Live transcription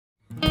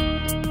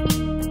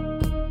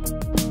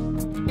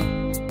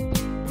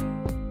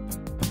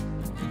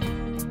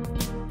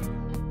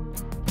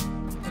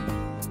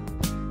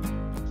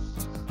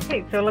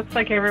So it looks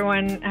like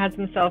everyone has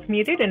themselves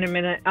muted. In a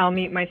minute, I'll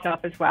mute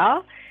myself as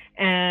well.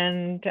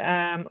 And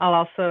I'll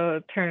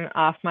also turn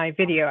off my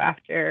video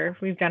after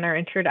we've done our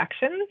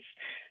introductions.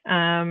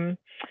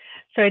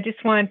 So I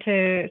just want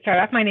to start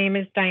off. My name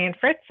is Diane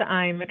Fritz.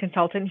 I'm a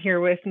consultant here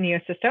with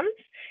Neosystems.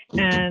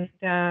 And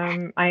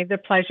I have the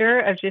pleasure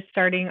of just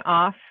starting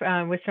off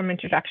with some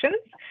introductions.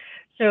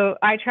 So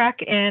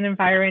ITRAK and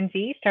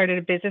EnviroNZ started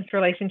a business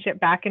relationship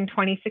back in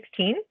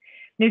 2016.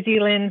 New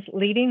Zealand's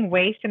leading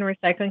waste and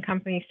recycling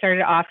company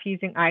started off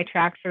using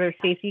ITRAK for their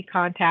safety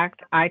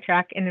contact,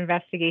 ITRAK, and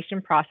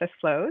investigation process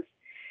flows.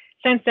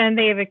 Since then,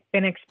 they have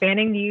been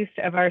expanding the use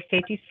of our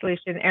safety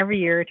solution every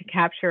year to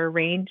capture a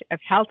range of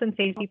health and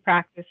safety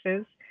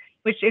practices,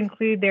 which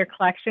include their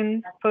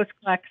collection,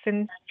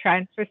 post-collection,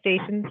 transfer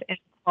stations, and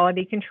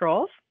quality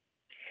controls.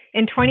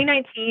 In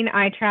 2019,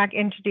 ITRAK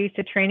introduced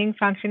a training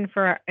function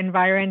for our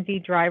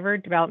EnviroNZ driver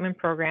development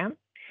program.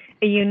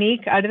 A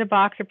unique,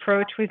 out-of-the-box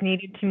approach was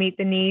needed to meet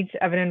the needs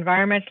of an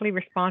environmentally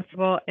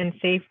responsible and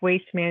safe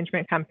waste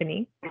management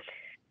company.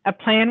 A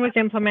plan was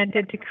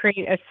implemented to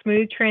create a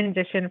smooth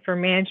transition for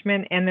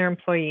management and their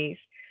employees.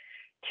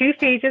 2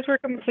 phases were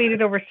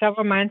completed over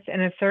several months,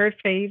 and a 3rd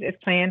phase is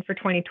planned for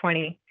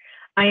 2020.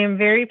 I am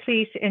very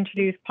pleased to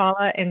introduce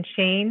Paula and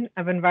Shane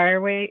of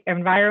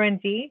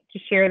EnviroNZ to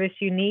share this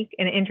unique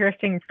and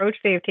interesting approach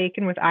they have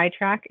taken with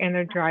ITRAK and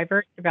their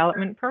driver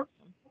development program.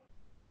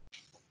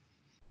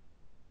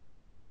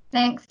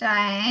 Thanks,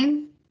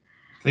 Diane.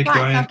 Thank you,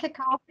 Diane. So I'll kick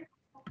off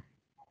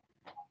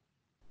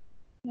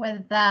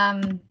with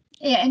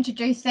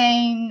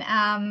introducing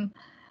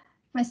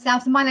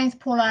myself. So my name's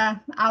Paula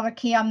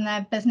Awaki. I'm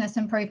the Business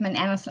Improvement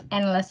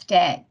Analyst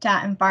at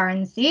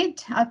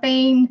EnviroNZ. I've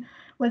been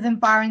with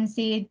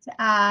EnviroNZ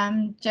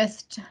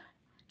just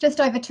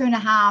over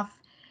 2.5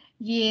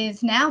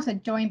 years now, so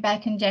joined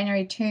back in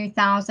January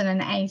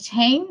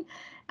 2018.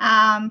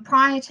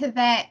 Prior to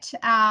that,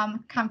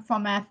 come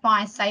from a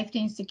fire safety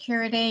and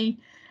security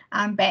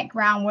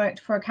background, worked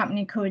for a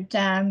company called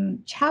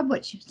Chubb,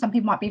 which some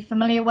people might be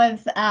familiar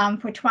with,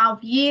 for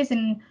 12 years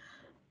in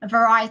a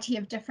variety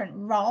of different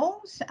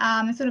roles.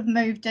 Sort of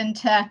moved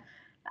into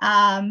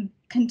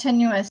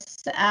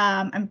continuous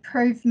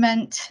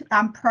improvement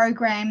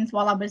programs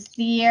while I was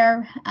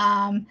there.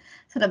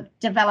 Sort of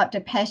developed a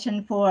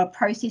passion for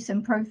process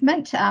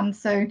improvement.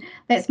 So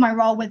that's my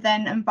role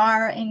within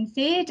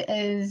EnviroNZ,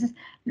 is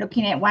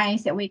looking at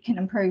ways that we can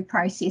improve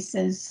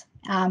processes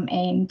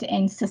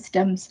and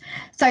systems.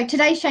 So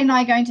today, Shane and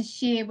I are going to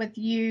share with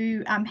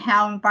you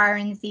how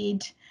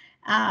EnviroNZ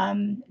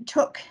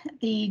took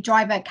the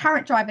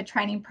current driver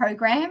training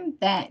program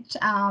that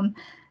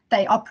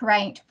they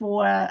operate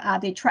for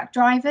their truck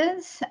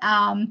drivers,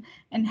 and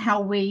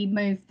how we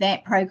move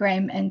that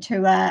program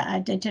into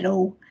a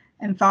digital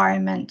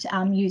environment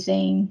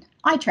using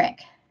ITRAK.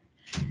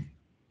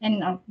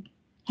 And I'll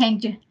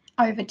hand you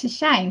over to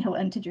Shane, who will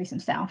introduce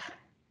himself.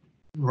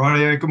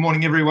 Rightio. Good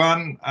morning,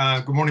 everyone.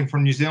 Good morning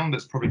from New Zealand.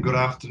 It's probably good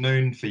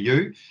afternoon for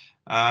you.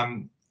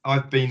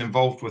 I've been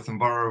involved with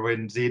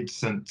EnviroNZ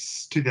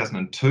since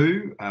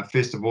 2002,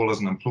 first of all as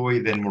an employee,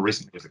 then more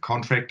recently as a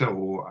contractor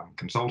or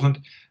consultant.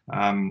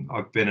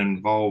 I've been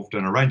involved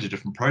in a range of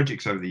different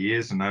projects over the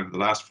years, and over the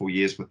last 4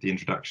 years with the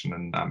introduction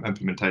and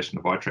implementation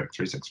of ITRAK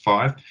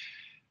 365,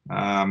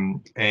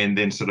 and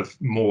then sort of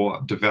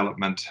more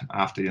development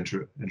after the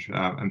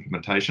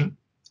implementation.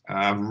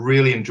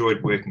 Really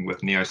enjoyed working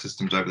with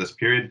Neosystems over this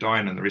period.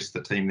 Diane and the rest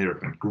of the team there have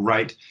been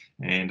great,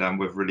 and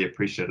we've really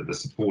appreciated the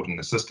support and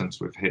assistance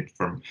we've had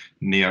from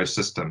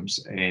Neosystems.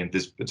 And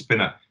it's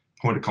been a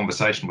point of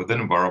conversation within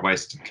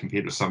EnviroWaste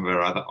compared with some of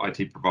our other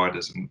IT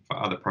providers and for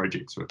other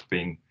projects we've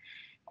been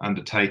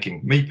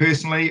undertaking. Me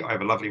personally, I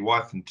have a lovely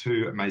wife and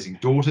 2 amazing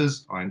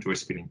daughters. I enjoy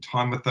spending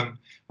time with them.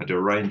 I do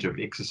a range of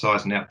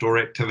exercise and outdoor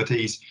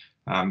activities,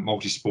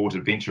 multi-sport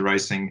adventure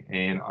racing,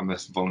 and I'm a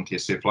volunteer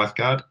surf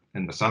lifeguard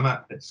in the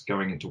summer. It's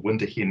going into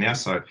winter here now,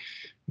 so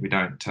we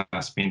don't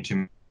spend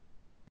too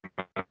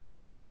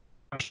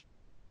much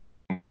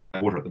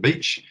water at the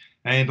beach.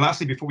 And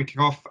lastly, before we kick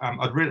off,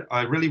 I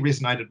really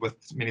resonated with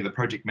many of the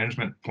project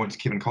management points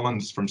Kevin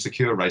Collins from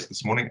Secure raised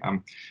this morning,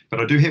 but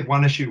I do have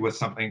one issue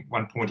with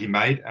one point he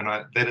made, and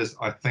that is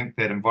I think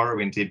that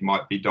EnviroNZ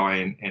might be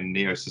Diane and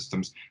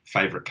Neosystems'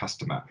 favourite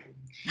customer.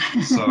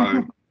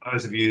 So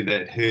those of you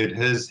that heard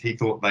his, he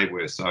thought they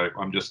were, so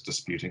I'm just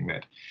disputing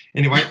that.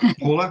 Anyway,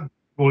 Paula,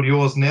 all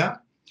yours now.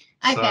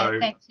 Okay,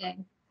 thanks,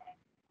 Shane.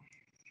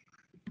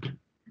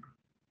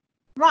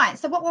 Right,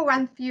 so what we'll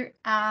run through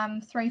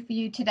for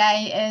you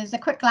today is a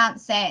quick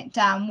glance at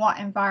what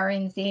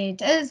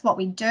EnviroNZ is, what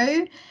we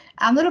do,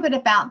 a little bit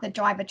about the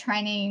driver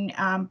training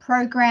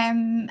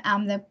program,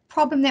 the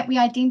problem that we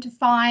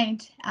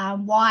identified,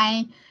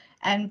 why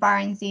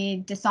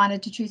EnviroNZ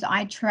decided to choose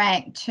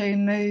ITRAK to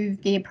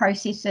move their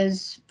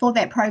processes for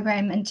that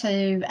program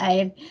into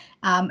a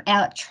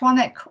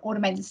electronic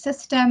automated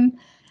system,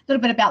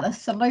 little bit about the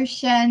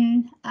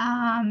solution,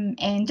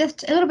 and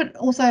just a little bit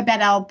also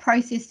about our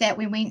process that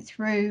we went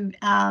through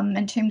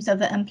in terms of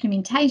the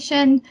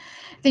implementation.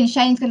 Then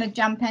Shane's going to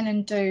jump in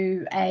and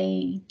do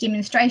a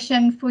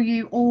demonstration for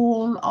you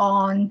all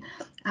on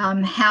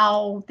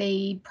how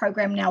the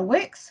program now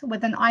works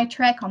within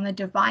ITRAK on the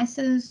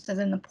devices, as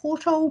in the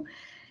portal.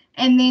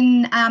 And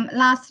then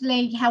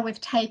lastly, how we've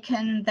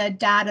taken the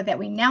data that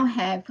we now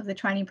have for the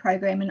training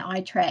program in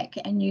ITRAK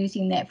and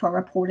using that for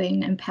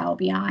reporting in Power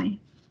BI.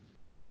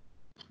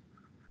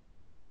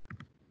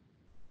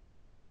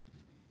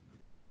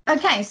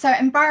 Okay, so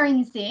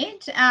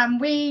EnviroNZ,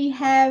 we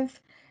have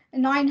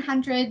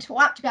 900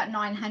 or up to about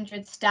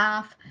 900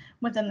 staff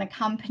within the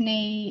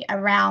company,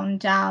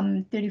 around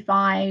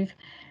 35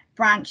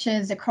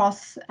 branches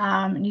across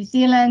New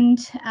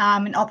Zealand,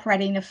 and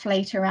operating a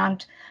fleet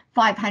around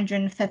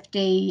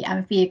 550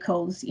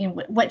 vehicles,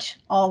 which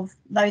of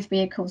those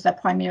vehicles are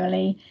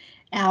primarily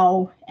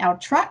our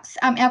trucks.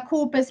 Our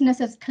core business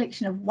is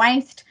collection of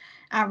waste,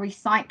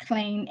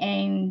 recycling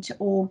and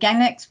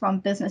organics from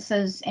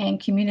businesses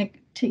and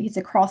communities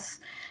across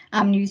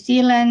New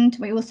Zealand.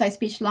 We also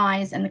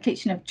specialise in the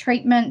collection of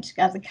treatment,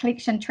 the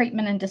collection,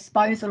 treatment and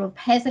disposal of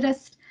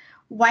hazardous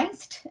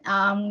waste.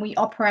 We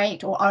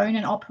operate or own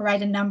and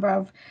operate a number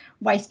of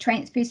waste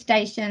transfer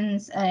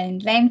stations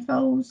and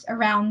landfills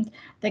around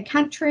the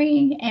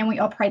country, and we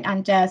operate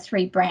under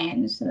 3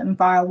 brands: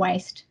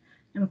 EnviroWaste,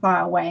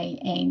 EnviroWay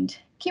and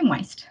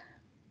ChemWaste.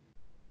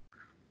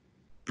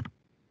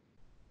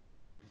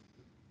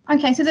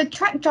 Okay, so the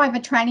truck driver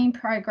training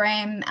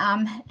program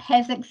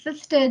has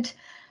existed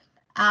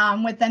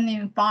within the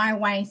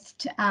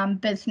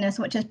EnviroWaste business,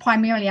 which is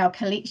primarily our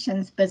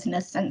collections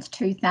business, since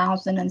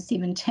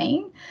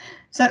 2017.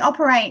 So it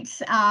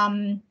operates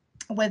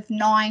with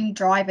 9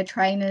 driver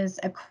trainers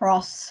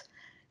across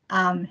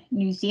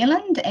New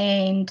Zealand,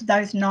 and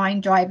those 9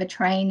 driver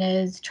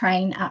trainers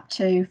train up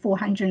to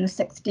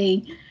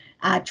 460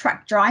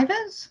 truck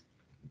drivers.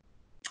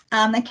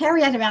 They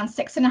carry out around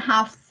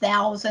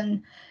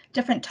 6,500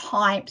 different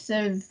types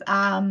of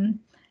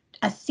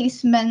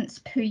assessments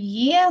per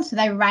year. So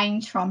they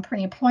range from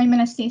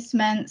pre-employment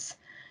assessments,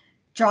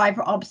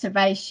 driver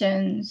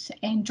observations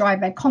and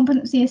driver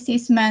competency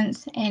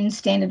assessments, and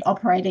standard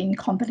operating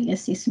competency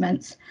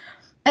assessments.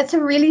 It's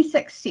a really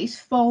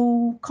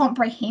successful,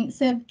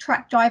 comprehensive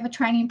truck driver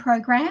training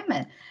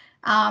program.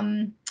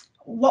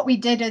 What we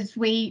did is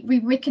we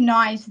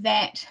recognised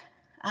that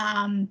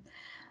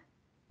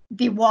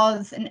there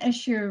was an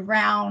issue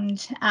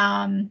around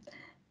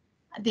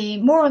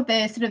the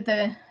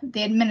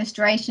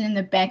administration and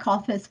the back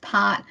office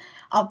part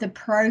of the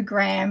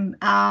program,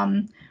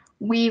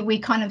 where we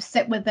kind of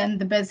sit within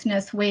the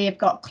business. We've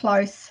got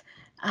close,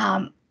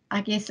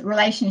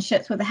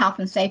 relationships with the health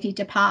and safety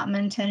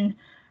department, and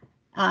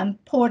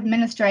poor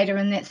administrator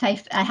in that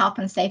health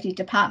and safety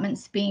department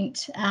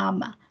spent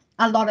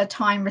a lot of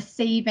time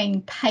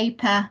receiving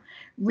paper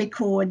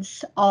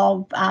records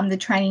of the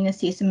training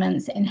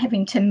assessments and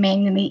having to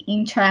manually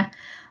enter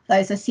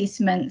those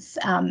assessments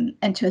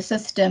into a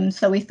system.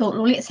 So we thought,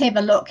 well, let's have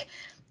a look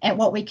at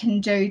what we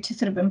can do to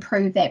sort of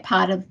improve that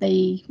part of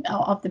the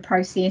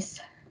process.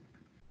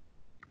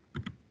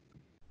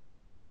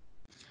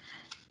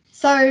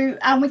 So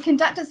we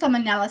conducted some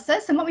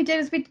analysis, and what we did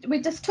is we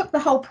just took the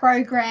whole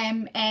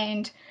program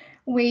and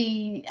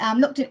we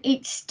looked at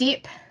each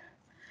step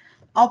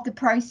of the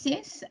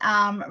process,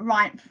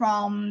 right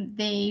from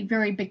the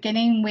very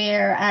beginning,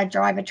 where a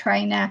driver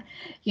trainer,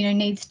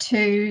 needs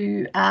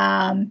to,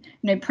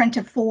 print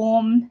a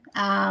form,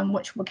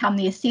 which will become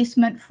the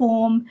assessment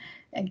form,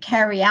 and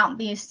carry out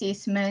the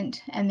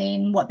assessment, and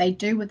then what they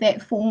do with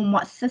that form,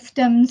 what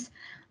systems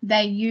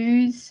they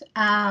use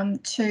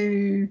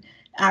to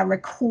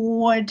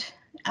record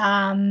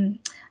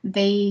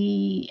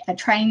the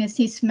training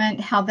assessment,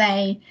 how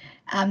they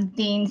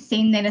then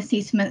send that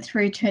assessment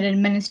through to an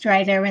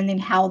administrator, and then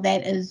how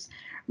that is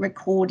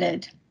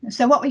recorded.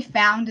 So what we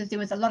found is there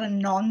was a lot of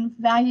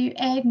non-value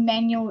add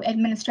manual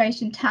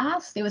administration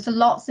tasks. There was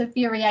lots of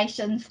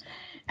variations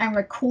and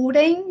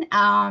recording,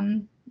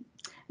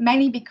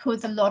 mainly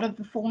because a lot of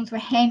the forms were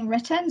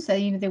handwritten. So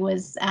there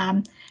was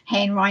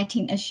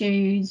handwriting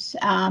issues,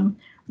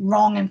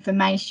 wrong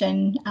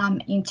information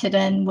entered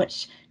in,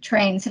 which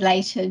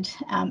translated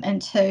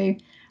into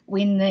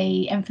when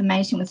the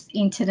information was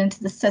entered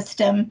into the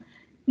system. And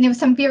there were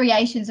some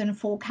variations in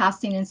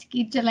forecasting and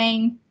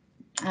scheduling.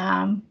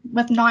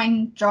 With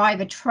 9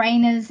 driver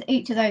trainers,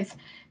 each of those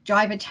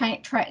driver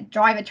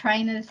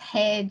trainers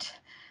had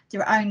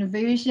their own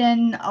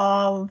version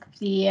of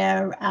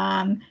their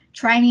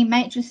training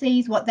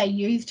matrices, what they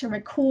used to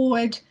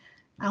record,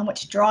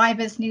 which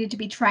drivers needed to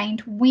be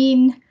trained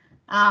when,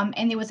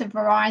 and there was a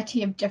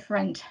variety of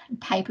different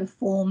paper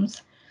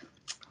forms.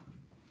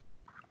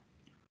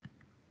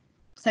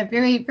 So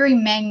very, very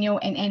manual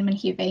and admin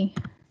heavy.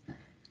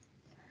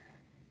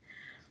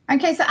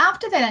 Okay, so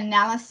after that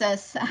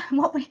analysis,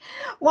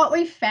 what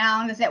we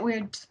found is that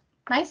we're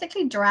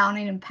basically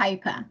drowning in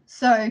paper.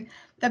 So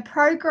the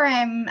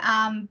program,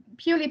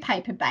 purely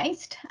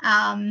paper-based.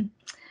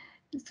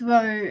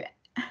 So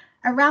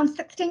around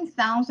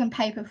 16,000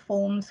 paper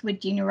forms were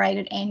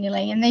generated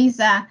annually, and these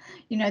are,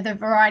 the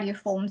variety of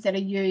forms that are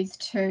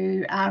used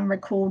to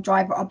record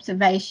driver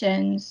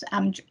observations,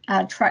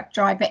 truck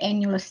driver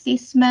annual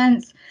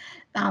assessments,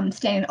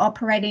 standard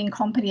operating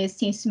company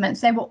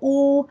assessments. They were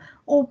all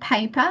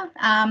paper.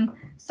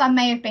 Some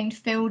may have been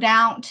filled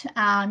out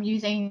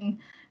using,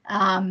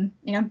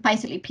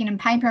 basically pen and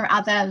paper.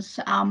 Others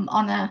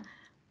on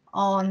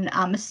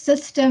a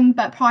system,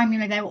 but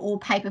primarily they were all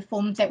paper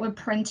forms that were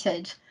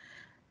printed.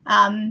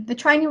 The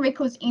training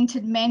records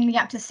entered manually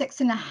up to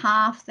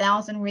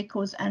 6,500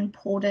 records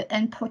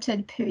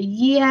inputted per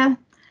year.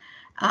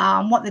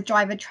 What the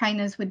driver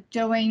trainers were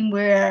doing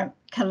were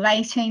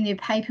collating their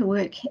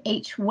paperwork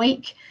each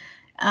week,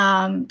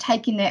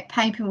 taking that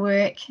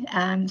paperwork,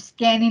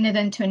 scanning it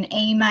into an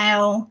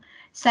email,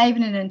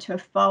 saving it into a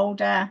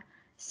folder,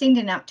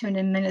 sending it up to an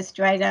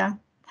administrator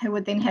who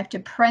would then have to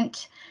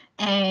print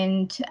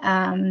and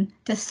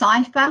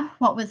decipher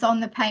what was on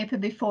the paper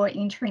before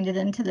entering it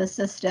into the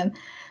system.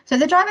 So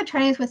the driver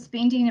trainers were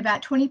spending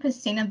about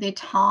 20% of their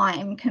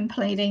time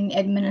completing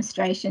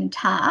administration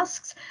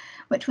tasks,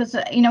 which was,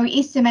 we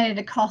estimated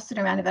a cost at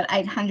around about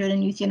 800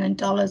 New Zealand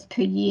dollars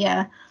per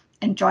year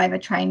in driver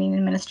training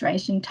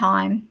administration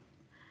time.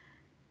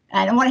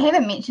 And what I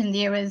haven't mentioned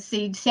there is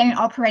the standard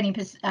operating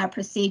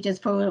procedures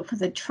for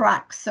the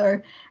trucks.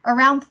 So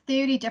around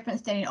 30 different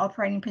standard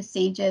operating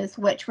procedures,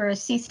 which were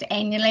assessed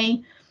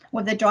annually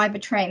with the driver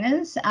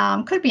trainers,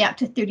 could be up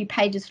to 30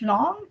 pages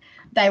long.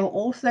 They were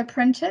also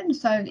printed,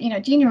 so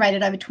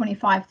generated over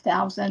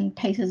 25,000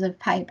 pieces of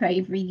paper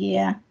every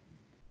year.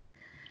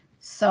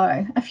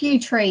 So a few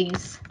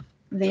trees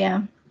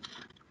there.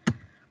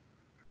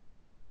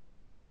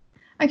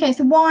 Okay,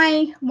 so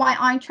why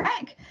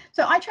ITRAK?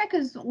 So ITRAK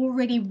is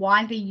already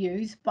widely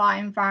used by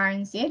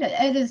EnviroNZ.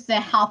 It is the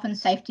health and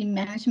safety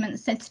management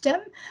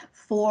system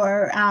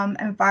for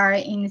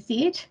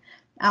EnviroNZ.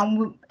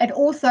 It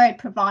also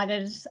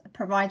provides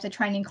a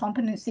training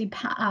competency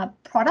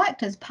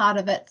product as part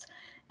of its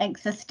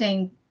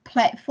existing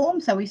platform.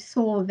 So we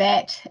saw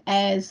that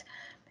as,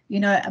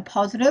 a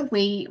positive.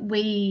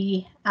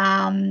 We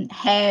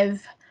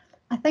have,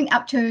 I think,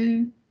 up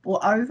to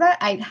or over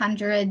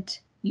 800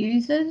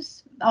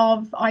 users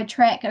of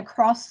ITRAK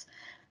across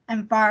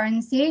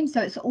EnviroNZ,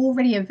 so it's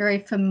already a very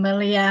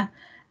familiar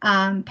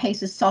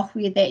piece of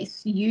software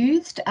that's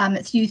used.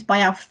 It's used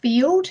by our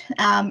field,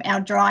 our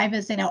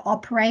drivers and our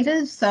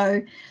operators,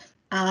 so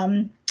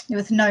there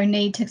was no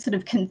need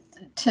to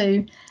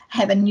to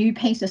have a new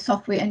piece of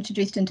software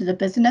introduced into the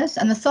business,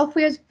 and the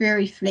software is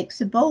very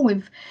flexible.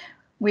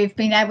 We've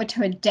been able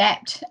to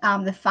adapt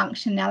the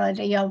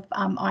functionality of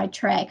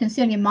ITRAK, and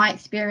certainly in my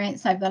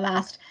experience over the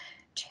last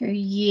 2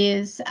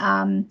 years,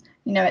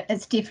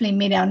 it's definitely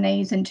met our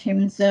needs in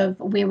terms of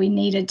where we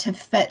needed to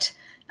fit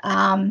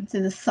to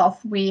the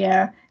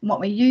software and what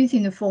we're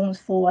using the forms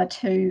for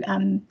to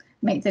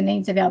meet the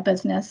needs of our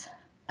business.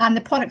 The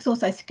product's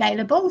also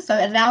scalable, so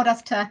it allowed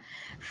us to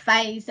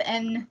phase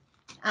in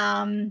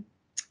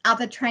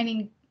other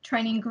training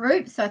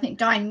groups. So I think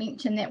Diane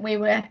mentioned that we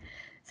were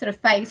sort of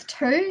phase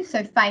 2.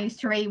 So phase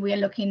 3, we're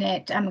looking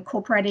at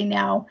incorporating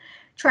our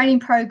training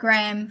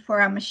program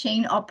for our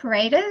machine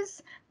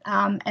operators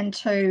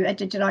into a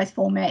digitized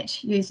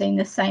format using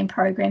the same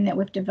program that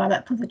we've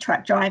developed for the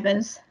truck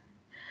drivers.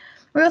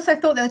 We also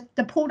thought that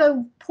the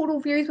portal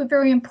views were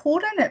very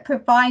important. It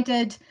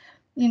provided,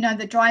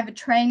 the driver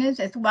trainers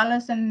as well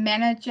as the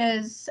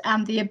managers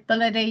the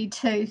ability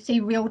to see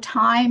real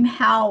time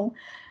how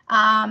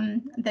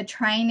the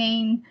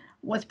training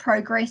was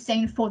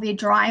progressing for their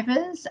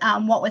drivers,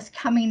 what was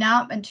coming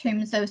up in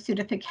terms of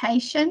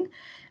certification.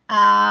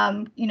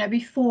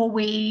 Before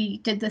we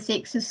did this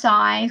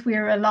exercise, they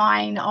were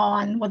relying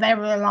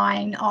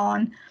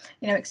on,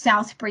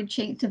 Excel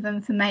spreadsheets of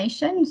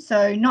information.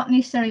 So not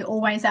necessarily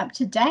always up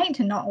to date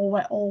and not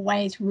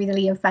always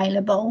readily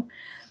available.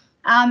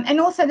 And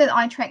also the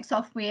ITRAK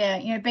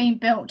software, being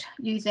built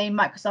using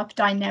Microsoft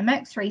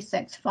Dynamics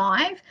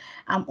 365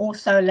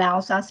 also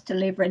allows us to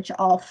leverage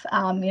off,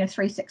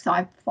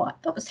 365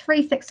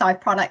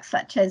 products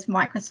such as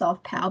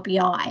Microsoft Power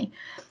BI.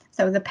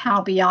 So with the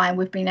Power BI,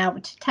 we've been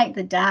able to take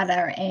the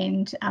data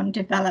and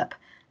develop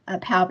a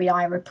Power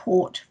BI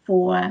report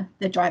for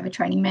the driver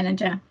training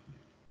manager.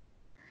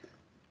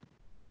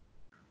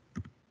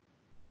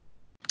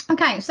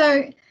 Okay,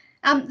 so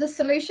the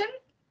solution.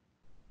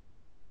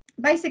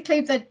 Basically,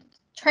 the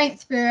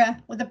transfer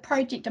or the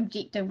project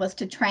objective was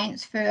to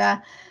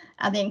transfer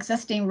the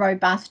existing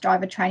robust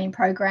driver training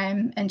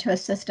program into a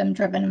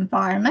system-driven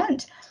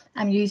environment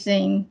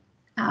using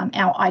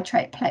our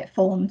ITRAK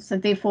platform. So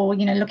therefore,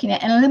 looking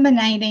at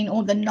eliminating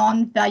all the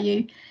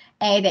non-value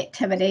add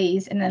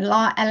activities and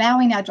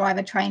allowing our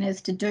driver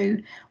trainers to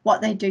do what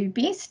they do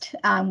best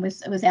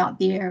was out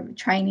there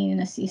training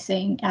and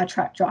assessing our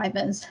truck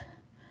drivers.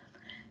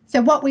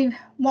 So what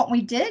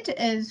we did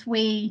is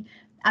we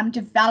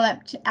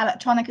developed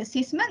electronic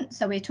assessment.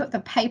 So we took the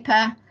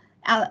paper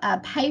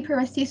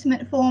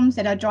assessment forms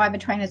that our driver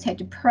trainers had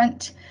to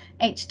print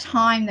each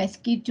time they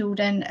scheduled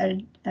in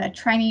a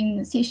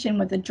training session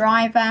with the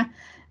driver.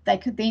 They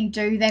could then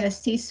do that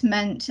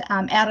assessment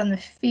out in the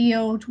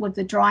field with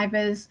the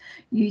drivers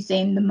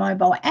using the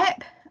mobile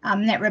app.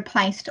 That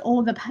replaced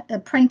all the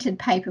printed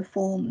paper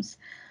forms.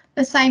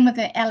 The same with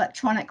the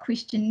electronic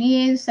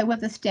questionnaires. So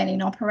with the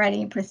standing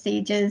operating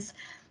procedures,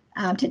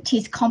 to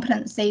test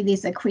competency,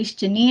 there's a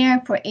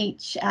questionnaire for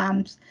each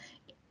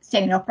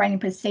standing operating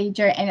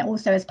procedure, and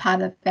also as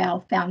part of our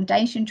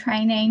foundation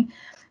training.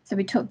 So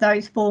we took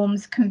those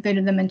forms,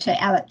 converted them into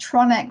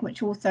electronic,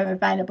 which also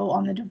available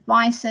on the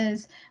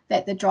devices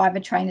that the driver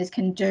trainers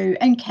can do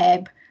in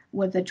cab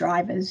with the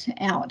drivers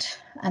out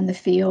in the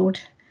field.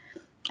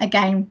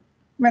 Again,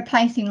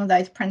 replacing all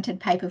those printed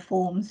paper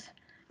forms.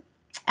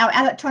 Our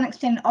electronic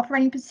standard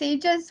operating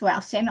procedures, well,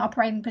 our standard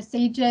operating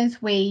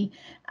procedures, we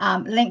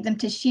link them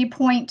to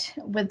SharePoint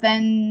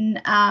within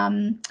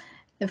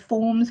the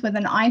forms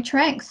within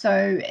ITRAK.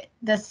 So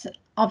this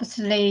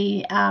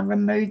obviously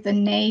removed the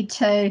need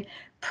to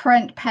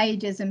print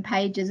pages and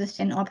pages of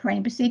standard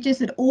operating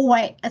procedures. It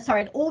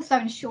also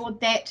ensured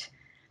that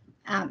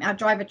our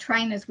driver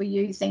trainers were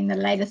using the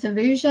latest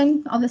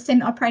version of the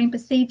standard operating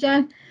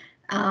procedure.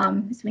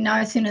 As we know,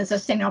 as soon as a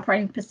standard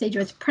operating procedure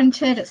is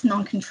printed, it's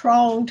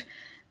non-controlled,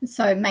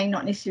 so it may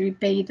not necessarily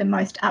be the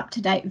most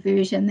up-to-date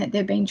version that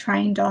they're being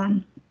trained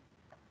on.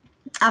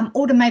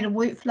 Automated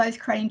workflows,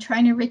 creating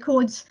trainer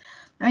records.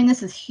 I mean,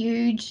 this is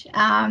huge.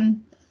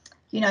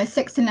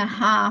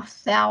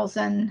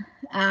 6,500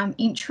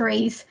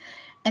 entries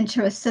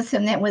into a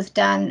system that was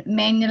done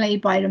manually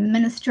by an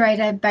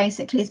administrator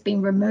basically has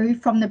been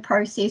removed from the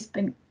process,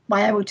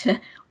 by able to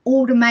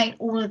automate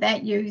all of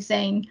that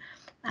using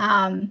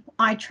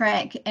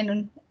ITRAK.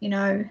 And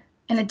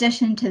in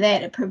addition to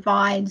that, it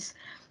provides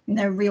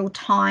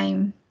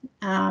real-time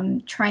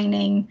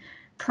training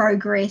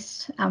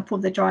progress for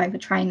the driver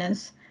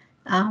trainers,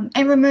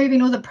 and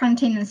removing all the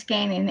printing and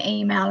scanning and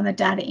email and the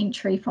data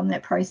entry from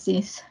that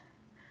process.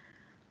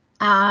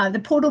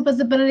 The portal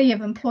visibility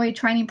of employee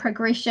training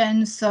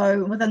progression.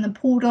 So within the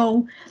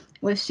portal,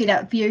 we've set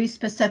up views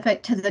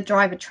specific to the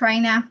driver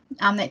trainer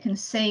that can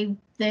see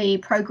the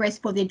progress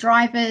for their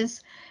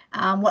drivers,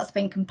 what's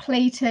been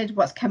completed,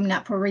 what's coming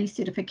up for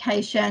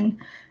recertification.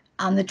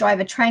 The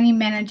driver training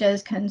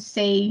managers can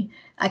see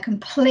a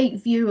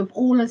complete view of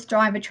all his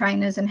driver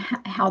trainers and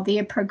how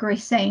they're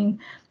progressing,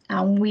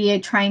 where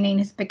training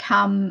has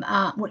become,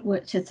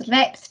 which has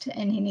lapsed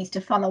and he needs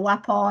to follow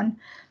up on.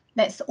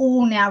 That's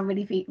all now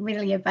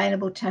readily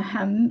available to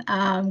him,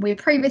 where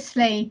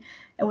previously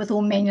it was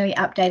all manually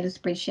updated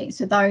spreadsheets.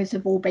 So those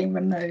have all been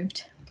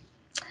removed.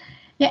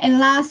 Yeah, and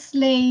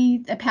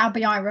lastly, the Power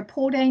BI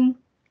reporting.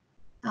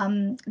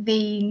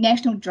 The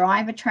National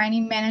Driver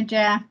Training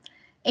Manager,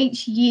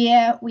 each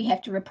year we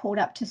have to report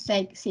up to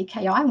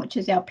CKI, which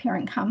is our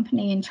parent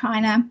company in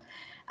China.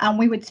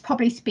 We would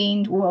probably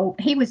spend,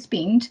 he would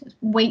spend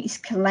weeks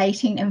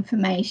collating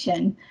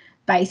information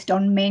based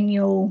on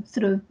manual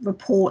sort of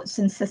reports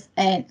and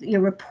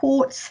your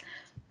reports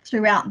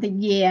throughout the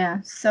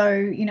year. So,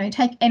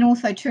 and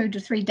also 2 to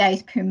 3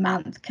 days per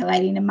month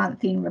collating a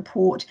monthly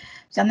report.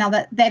 So now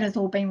that has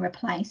all been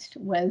replaced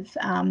with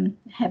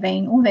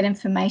having all that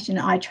information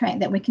in ITRAK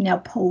that we can now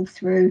pull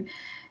through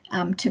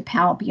to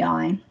Power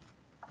BI.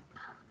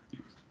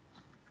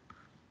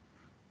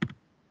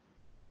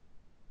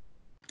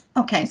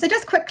 Okay, so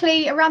just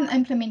quickly around the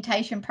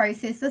implementation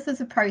process. This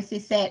is a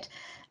process that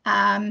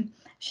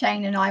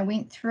Shane and I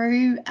went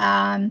through.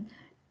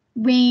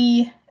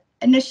 We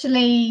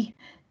initially,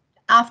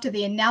 after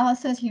the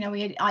analysis,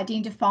 we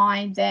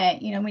identified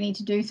that, we need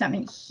to do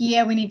something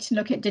here. We need to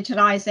look at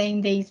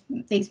digitizing these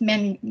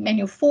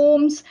manual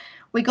forms.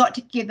 We got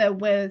together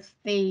with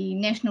the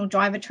National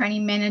Driver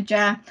Training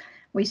Manager.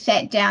 We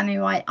sat down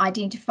and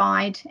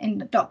identified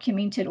and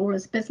documented all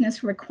his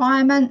business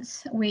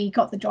requirements. We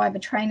got the driver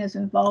trainers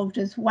involved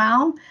as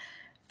well.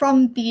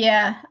 From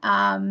there,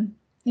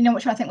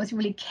 which I think was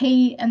really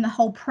key in the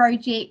whole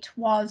project,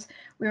 was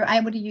we were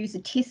able to use a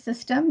test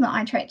system, the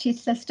ITRAK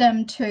test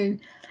system, to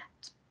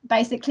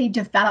basically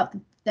develop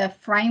the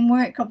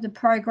framework of the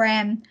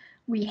program.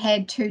 We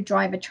had 2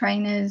 driver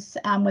trainers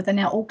within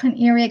our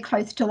Auckland area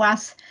close to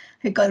us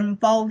who got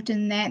involved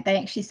in that. They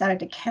actually started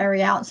to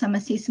carry out some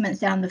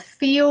assessments down the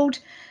field.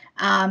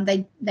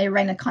 They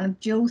ran a kind of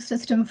dual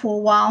system for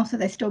a while, so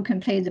they still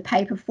completed the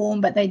paper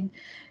form, but they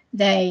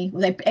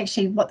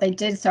actually, what they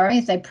did,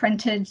 is they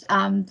printed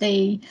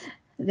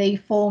the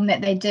form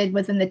that they did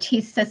within the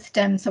test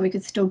system, so we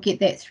could still get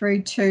that through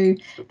to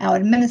our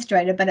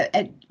administrator, but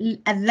it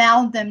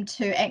allowed them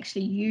to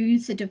actually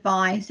use the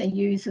device and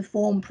use the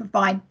form,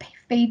 provide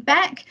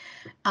feedback.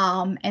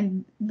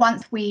 And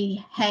once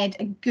we had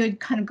a good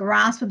kind of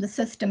grasp of the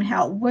system,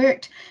 how it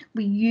worked,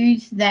 we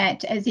used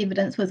that as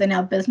evidence within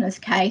our business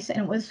case,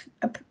 and it was,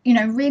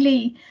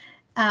 really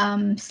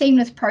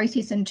seamless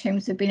process in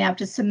terms of being able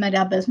to submit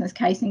our business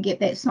case and get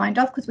that signed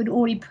off, because we'd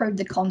already proved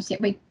the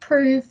concept. We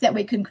proved that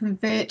we can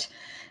convert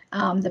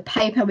the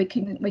paper, we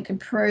can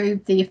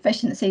prove the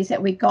efficiencies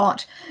that we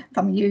got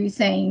from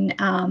using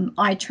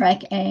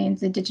ITRAK and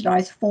the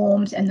digitized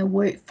forms and the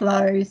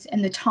workflows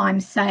and the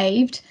time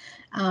saved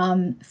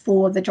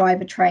for the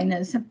driver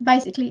trainers,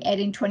 basically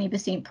adding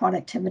 20%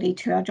 productivity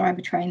to our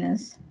driver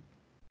trainers.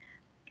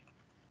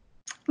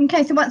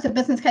 Okay, so once the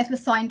business case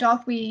was signed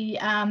off, we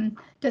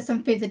did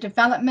some further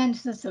development.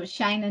 So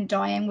Shane and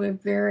Diane were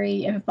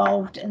very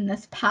involved in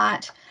this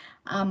part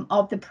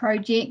of the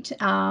project.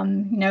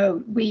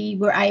 We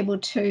were able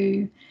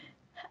to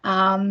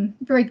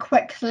very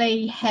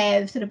quickly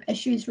have sort of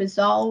issues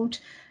resolved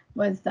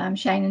with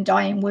Shane and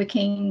Diane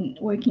working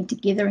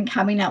together and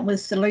coming up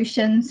with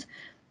solutions.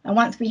 And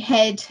once we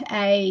had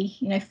a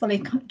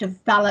fully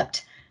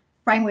developed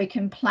framework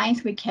in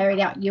place, we carried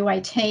out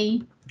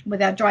UAT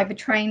with our driver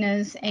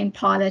trainers and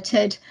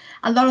piloted.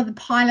 A lot of the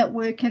pilot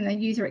work and the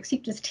user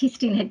acceptance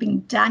testing had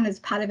been done as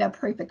part of our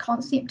proof of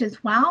concept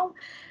as well.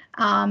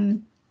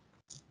 And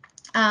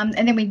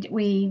then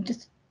we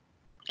just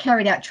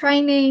carried out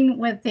training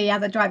with the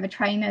other driver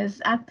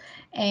trainers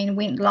and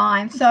went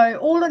live. So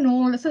all in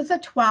all, this is a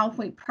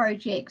 12-week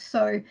project.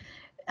 So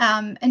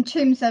in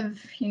terms of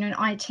an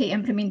IT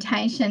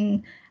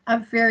implementation, a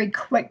very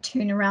quick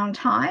turnaround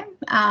time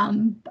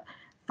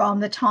from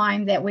the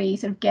time that we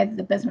sort of gathered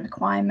the business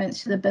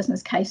requirements to the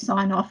business case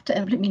sign off to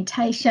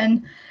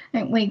implementation.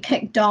 And we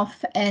kicked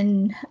off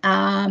in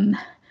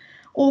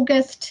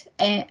August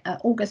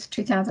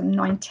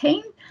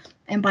 2019.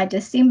 And by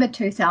December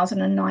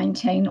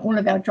 2019, all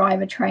of our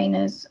driver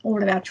trainers,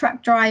 all of our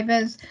truck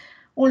drivers,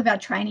 all of our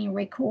training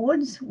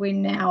records were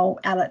now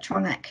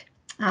electronic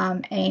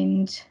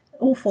and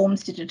all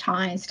forms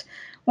digitized.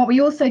 What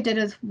we also did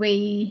is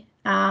we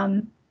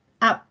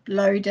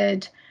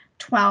uploaded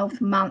 12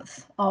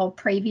 months of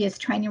previous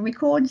training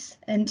records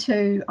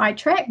into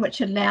ITRAK, which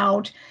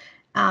allowed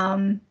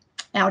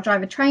our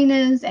driver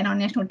trainers and our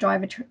national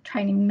driver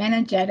training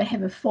manager to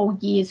have a full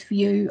year's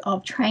view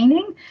of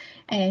training,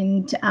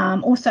 and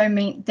also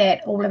meant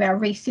that all of our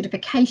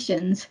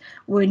recertifications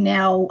were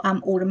now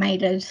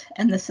automated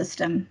in the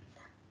system.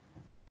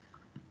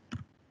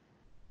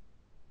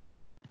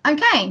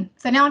 Okay,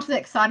 so now to the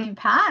exciting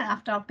part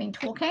after I've been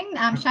talking.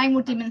 Shane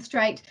will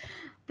demonstrate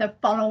the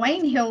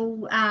following.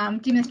 He'll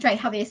demonstrate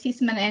how the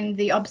assessment and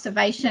the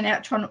observation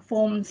electronic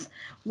forms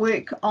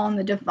work on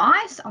the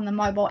device, on the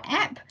mobile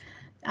app.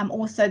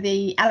 Also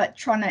the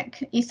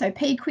electronic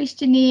SOP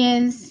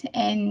questionnaires,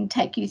 and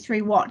take you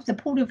through what the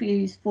portal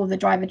views for the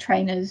driver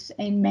trainers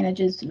and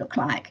managers look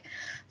like.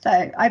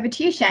 So over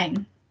to you,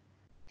 Shane.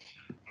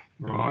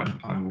 Right,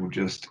 I will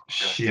just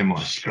share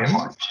my screen.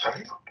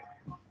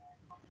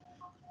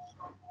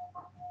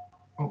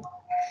 Oh.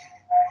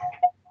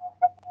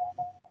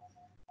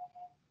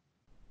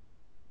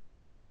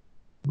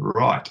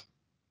 Right.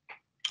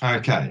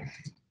 Okay,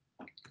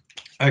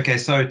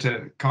 so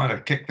to kind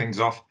of kick things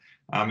off,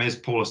 as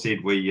Paula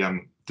said, we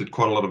did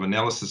quite a lot of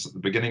analysis at the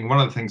beginning. One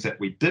of the things that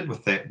we did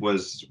with that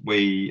was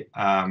we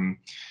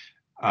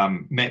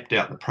mapped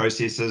out the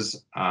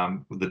processes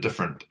with the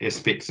different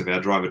aspects of our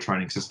driver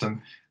training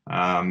system,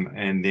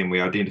 and then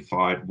we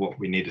identified what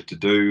we needed to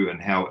do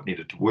and how it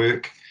needed to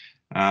work.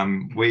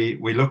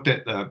 We looked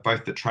at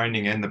both the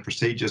training and the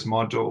procedures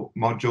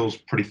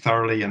modules pretty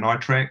thoroughly in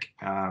ITRAK,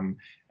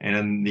 and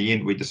in the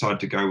end we decided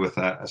to go with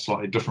a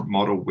slightly different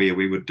model where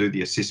we would do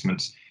the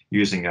assessments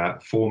using a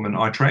form in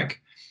ITRAK,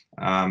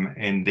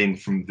 and then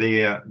from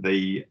there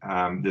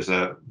there's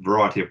a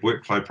variety of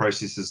workflow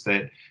processes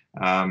that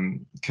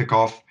kick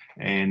off,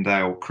 and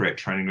they'll create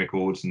training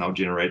records and they'll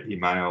generate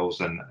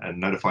emails and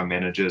notify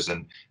managers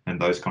and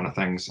those kind of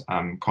things,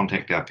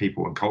 contact our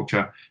people and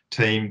culture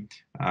team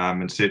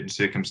in certain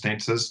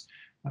circumstances,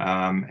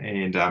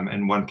 and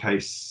in one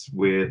case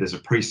where there's a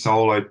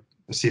pre-solo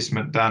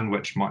assessment done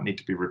which might need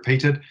to be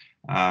repeated,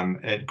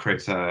 it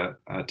creates a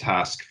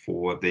task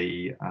for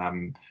the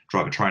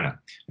driver trainer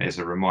as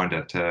a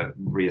reminder to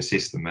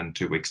reassess them in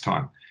 2 weeks'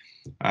 time.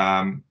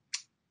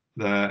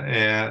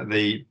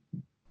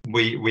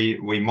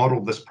 We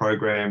modelled this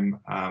program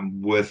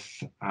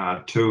with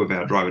 2 of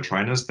our driver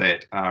trainers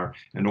that are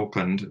in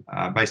Auckland,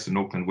 based in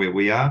Auckland where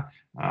we are,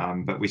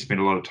 but we spent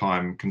a lot of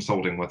time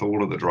consulting with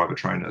all of the driver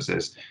trainers,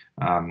 as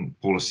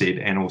Paula said,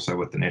 and also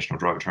with the National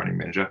Driver Training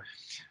Manager.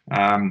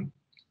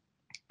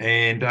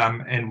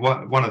 And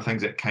one of the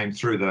things that came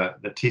through the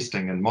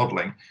testing and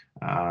modelling,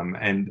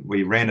 and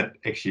we ran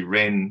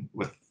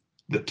with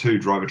the 2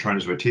 driver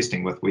trainers we're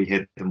testing with, we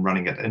had them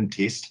running it in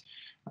test,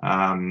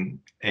 and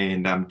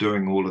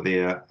doing all of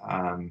their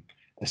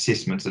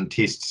assessments and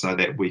tests so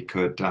that we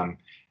could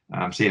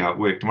see how it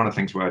worked. And one of the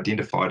things we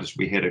identified is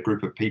we had a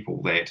group of people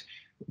that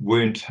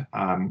weren't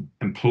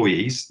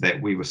employees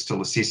that we were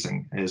still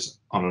assessing as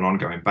on an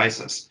ongoing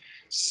basis.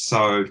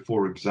 So,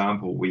 for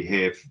example, we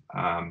have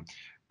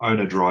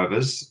owner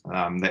drivers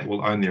that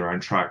will own their own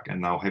truck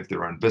and they'll have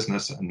their own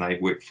business and they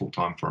work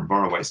full-time for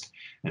EnviroWaste,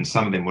 and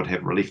some of them would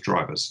have relief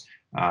drivers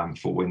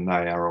for when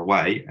they are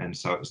away, and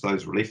so it's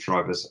those relief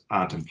drivers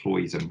aren't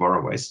employees of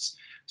EnviroWaste.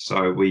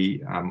 So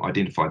we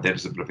identified that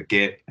as a bit of a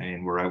gap,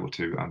 and we're able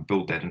to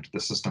build that into the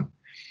system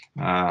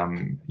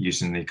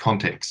using the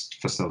context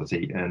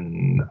facility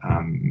in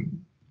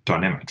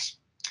Dynamics.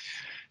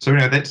 So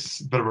anyway,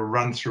 that's a bit of a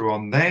run through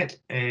on that.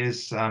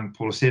 As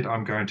Paula said,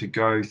 I'm going to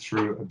go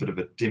through a bit of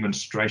a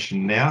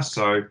demonstration now.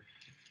 So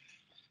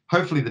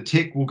hopefully the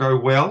tech will go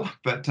well,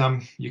 but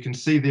you can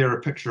see there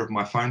a picture of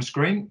my phone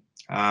screen.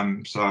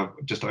 So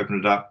I've just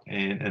opened it up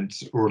and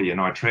it's already an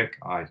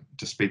ITRAK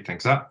to speed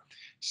things up.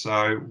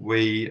 So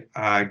we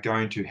are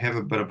going to have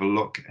a bit of a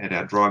look at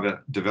our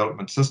driver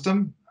development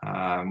system,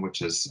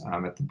 which is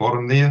at the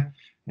bottom there.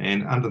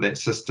 And under that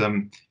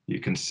system, you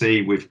can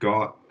see we've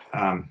got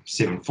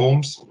 7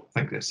 forms. I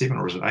think that's 7,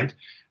 or is it 8?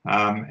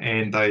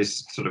 And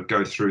those sort of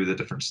go through the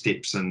different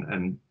steps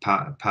and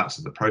parts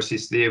of the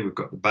process there. We've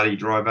got the buddy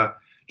driver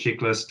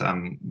checklist.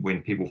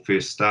 When people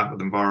first start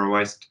with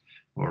EnviroWaste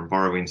or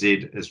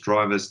EnviroNZ as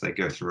drivers, they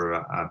go through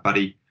a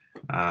buddy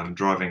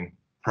driving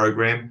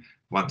program.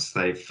 Once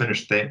they've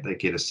finished that, they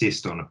get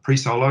assessed on a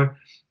pre-solo,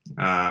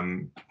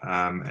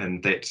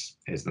 and that's,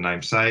 as the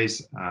name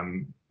says,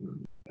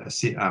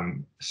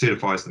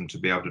 certifies them to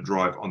be able to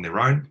drive on their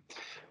own.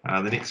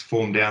 The next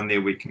form down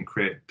there, we can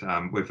create,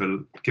 we've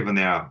given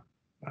our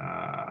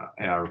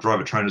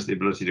driver trainers the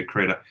ability to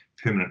create a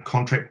permanent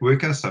contract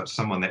worker, so it's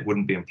someone that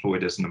wouldn't be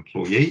employed as an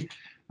employee,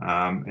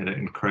 and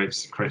it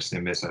creates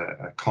them as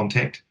a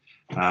contact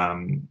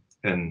in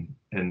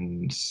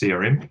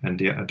CRM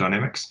and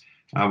Dynamics.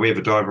 We have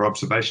a driver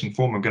observation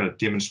form. I'm going to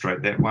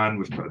demonstrate that one.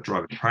 We've got a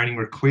driver training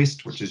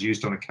request, which is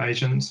used on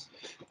occasions.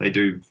 They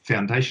do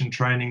foundation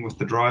training with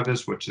the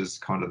drivers, which is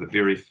kind of the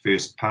very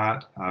first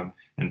part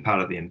and part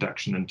of the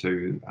induction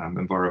into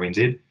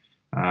EnviroNZ.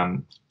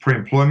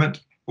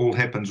 Pre-employment all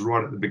happens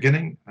right at the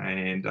beginning,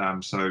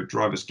 and so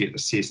drivers get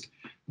assessed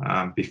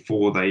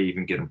before they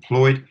even get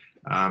employed,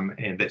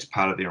 and that's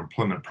part of their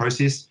employment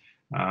process.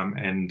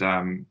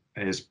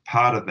 As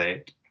part of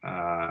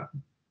that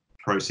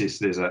process,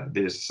 there's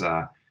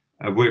a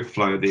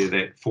workflow there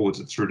that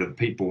forwards it through to the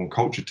people and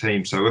culture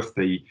team. So if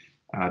the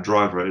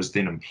driver is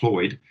then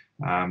employed,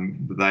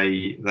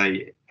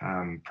 they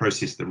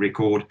process the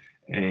record,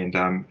 and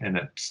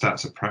it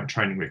starts a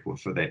training record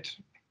for that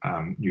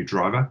new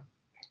driver.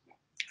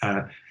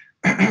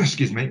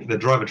 Excuse me. The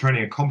driver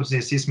training and competency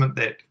assessment,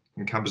 that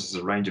encompasses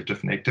a range of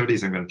different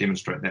activities. I'm going to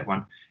demonstrate that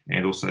one,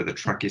 and also the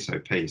truck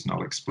SOPs, and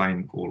I'll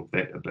explain all of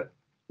that a bit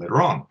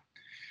later on.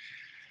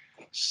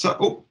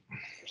 So,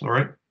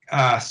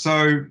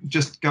 so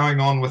just going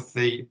on with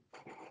the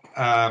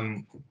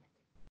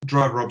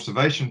driver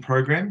observation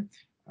program.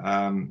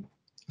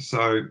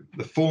 So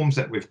the forms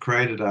that we've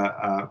created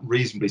are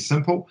reasonably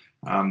simple.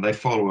 They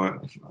follow a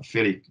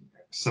fairly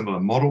similar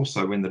model.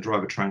 So when the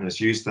driver trainers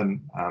use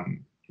them,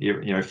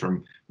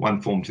 from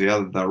one form to the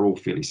other, they're all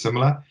fairly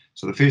similar.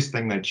 So the first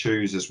thing they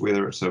choose is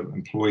whether it's an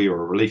employee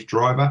or a relief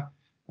driver.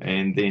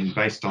 And then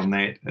based on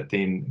that, it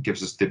then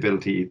gives us the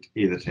ability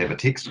either to have a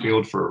text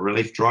field for a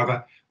relief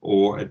driver,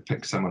 or it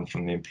picks someone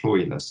from the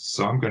employee list.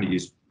 So I'm going to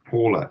use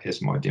Paula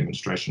as my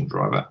demonstration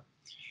driver.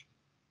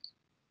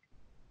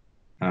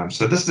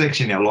 So this is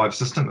actually our live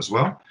system as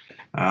well.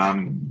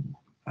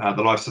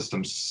 The live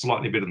system's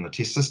slightly better than the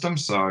test system,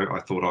 so I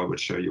thought I would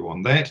show you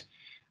on that.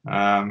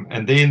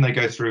 And then they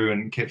go through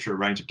and capture a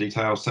range of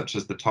details, such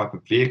as the type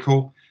of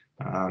vehicle.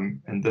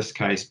 In this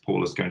case,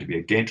 Paula's going to be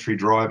a gantry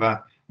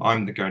driver.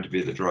 I'm going to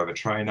be the driver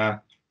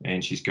trainer,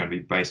 and she's going to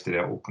be based at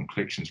our Auckland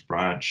Collections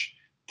branch.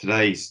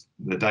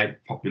 The date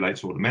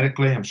populates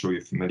automatically. I'm sure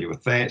you're familiar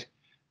with that.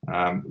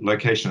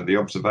 Location of the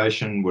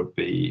observation would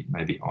be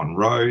maybe on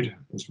road,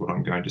 is what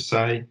I'm going to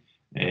say.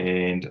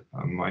 And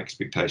my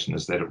expectation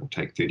is that it will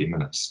take 30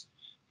 minutes.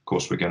 Of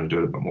course, we're going to do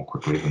it a bit more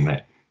quickly than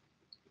that.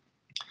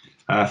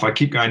 If I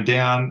keep going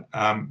down,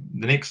 the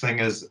next thing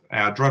is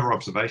our driver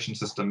observation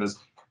system is,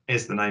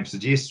 as the name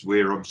suggests,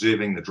 we're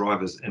observing the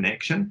drivers in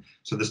action.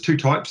 So there's 2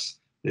 types.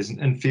 There's an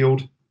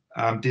in-field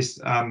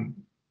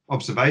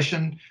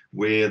observation,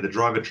 where the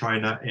driver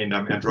trainer, and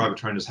our driver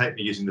trainers hate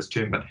me using this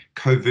term, but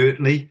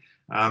covertly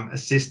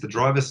assess the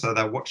drivers. So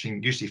they're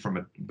watching usually from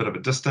a bit of a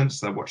distance.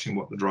 They're watching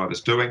what the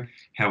driver's doing,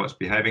 how it's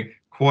behaving.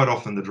 Quite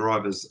often the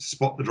drivers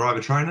spot the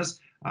driver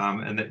trainers,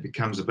 and that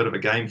becomes a bit of a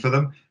game for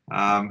them.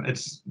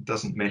 It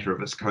doesn't matter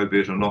if it's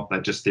covert or not.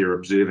 They're just there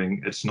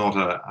observing. It's not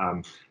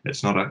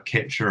a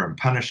capture and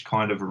punish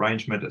kind of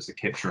arrangement. It's a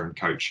capture and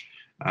coach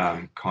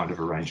kind of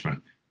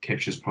arrangement.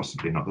 Capture is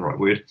possibly not the right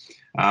word.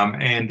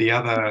 And the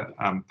other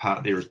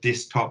part there is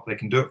desktop. They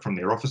can do it from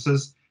their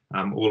offices.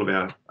 All of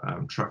our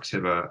trucks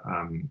have a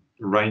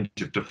range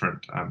of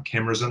different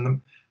cameras in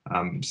them.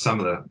 Some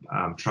of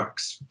the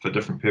trucks, for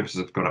different purposes,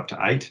 have got up to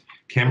 8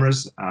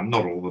 cameras.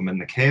 Not all of them in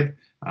the cab,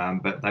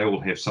 but they all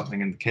have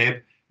something in the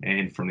cab.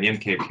 And from the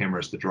in-cab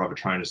cameras, the driver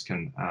trainers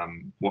can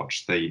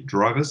watch the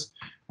drivers.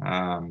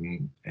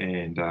 And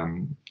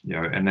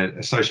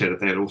associated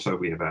with that, also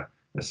we have a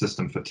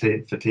system for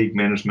fatigue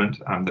management.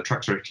 The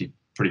trucks are actually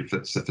pretty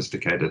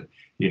sophisticated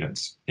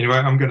units. Anyway,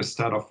 I'm going to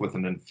start off with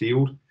an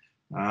in-field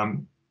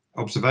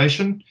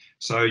observation.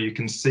 So you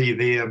can see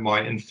there my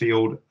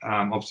in-field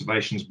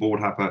observations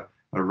brought up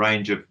a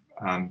range of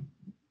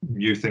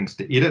new things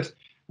to edit.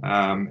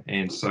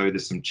 And so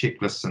there's some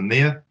checklists in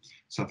there.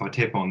 So if I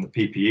tap on the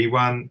PPE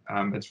one,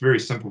 it's very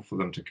simple for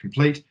them to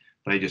complete.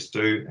 They just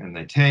do, and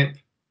they tap,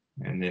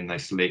 and then they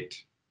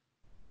select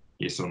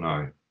yes or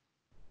no.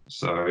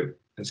 So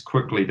it's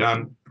quickly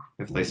done.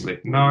 If they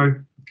select no,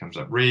 it comes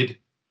up red.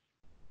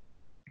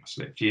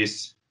 Select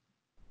yes,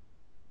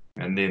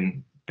 and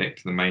then back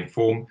to the main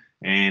form,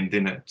 and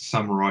then it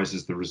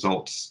summarizes the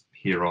results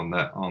here on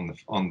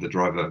the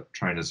driver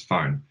trainer's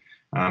phone.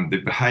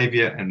 The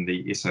behavior and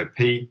the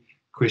SOP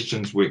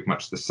questions work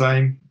much the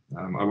same.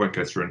 I won't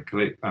go through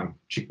and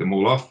check them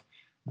all off,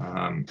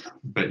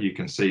 but you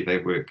can see they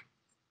work.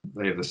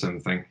 They have the same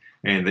thing.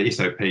 And the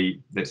SOP,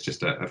 that's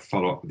just a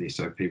follow-up with the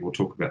SOP. We'll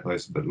talk about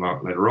those a bit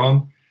later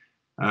on.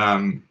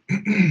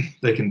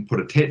 They can put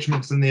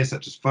attachments in there,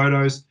 such as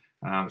photos.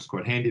 It's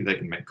quite handy. They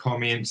can make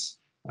comments.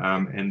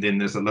 And then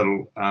there's a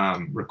little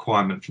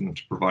requirement for them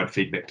to provide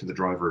feedback to the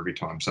driver every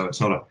time. So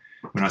it's not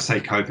when I say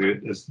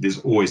covert, there's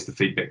always the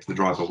feedback to the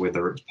driver,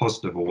 whether it's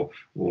positive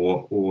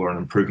or an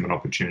improvement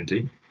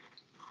opportunity.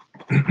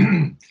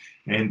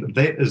 And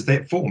that is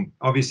that form.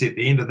 Obviously, at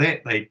the end of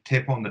that, they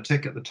tap on the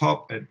tick at the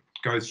top. It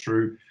goes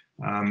through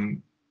a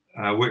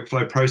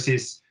workflow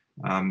process.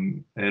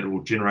 It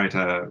will generate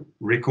a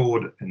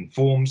record in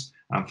forms.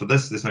 For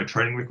this, there's no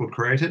training record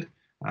created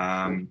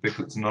because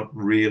it's not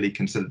really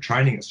considered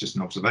training. It's just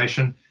an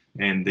observation.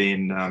 And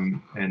then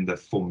and the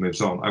form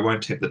moves on. I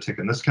won't tap the tick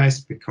in this case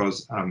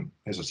because,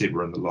 as I said,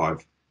 we're in the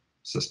live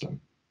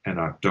system, and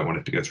I don't want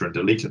it to go through and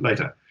delete it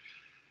later.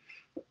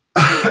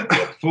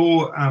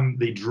 For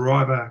the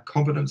driver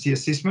competency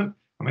assessment,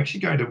 I'm actually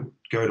going to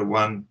go to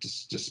one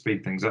just to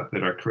speed things up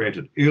that I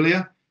created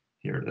earlier.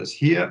 Here it is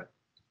here.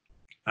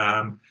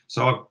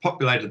 So I've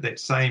populated that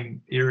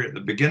same area at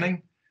the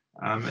beginning.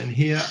 And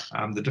here,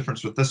 the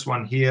difference with this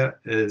one here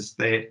is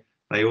that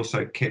they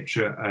also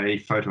capture a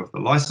photo of the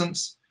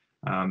license.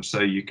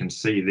 So you can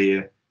see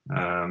there,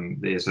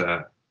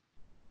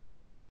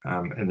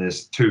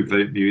 there's two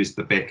views,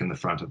 the back and the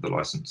front of the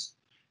license.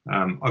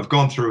 I've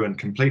gone through and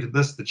completed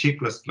this. The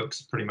checklist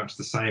looks pretty much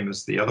the same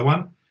as the other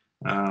one.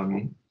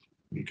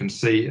 You can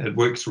see it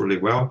works really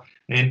well.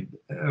 And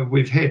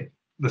we've had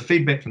the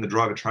feedback from the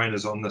driver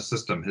trainers on the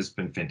system has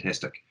been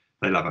fantastic.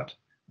 They love it,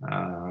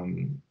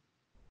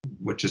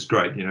 which is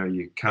great. You know,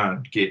 you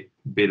can't get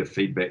better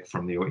feedback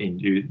from your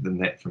than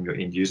that from your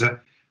end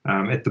user.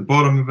 At the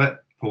bottom of it,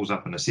 pulls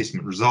up an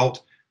assessment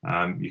result.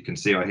 You can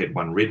see I had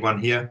one red one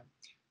here.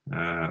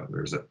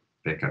 Where is it?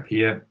 Back up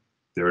here.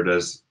 There it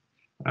is.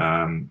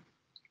 And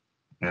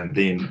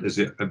then there's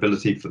the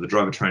ability for the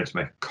driver trainer to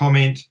make a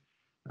comment,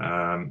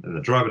 and the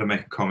driver to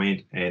make a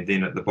comment, and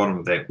then at the bottom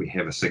of that we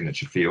have a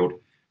signature field,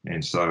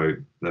 and so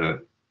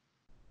the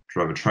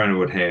driver trainer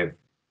would have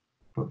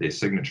put their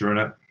signature in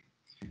it.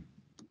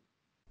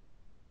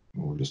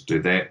 We'll just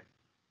do that,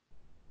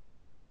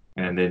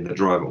 and then the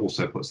driver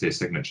also puts their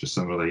signature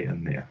similarly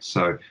in there.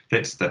 So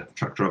that's the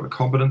truck driver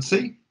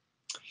competency.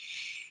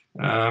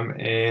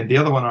 And the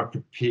other one I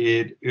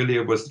prepared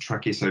earlier was the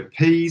truck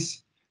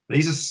SOPs.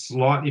 These are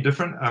slightly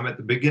different. At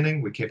the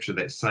beginning, we capture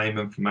that same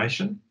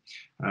information.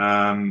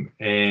 And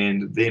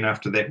then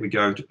after that, we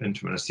go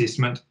into an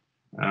assessment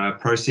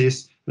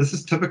process. This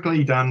is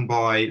typically done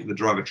by the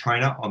driver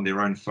trainer on their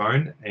own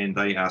phone, and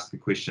they ask the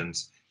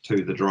questions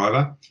to the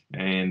driver,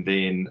 and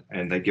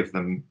they give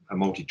them a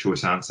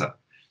multi-choice answer.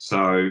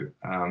 So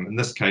in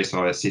this case,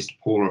 I assessed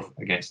Paula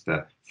against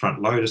the front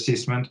load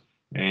assessment,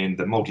 and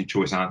the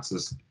multi-choice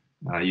answers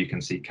you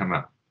can see come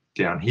up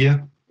down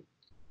here.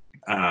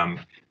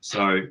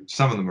 So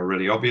some of them are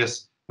really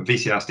obvious. The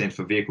VCR stands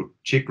for Vehicle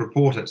Check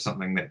Report. It's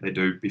something that they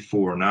do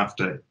before and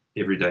after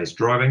every day's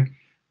driving.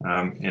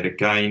 And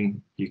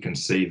again, you can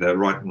see the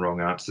right and wrong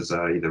answers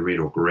are either red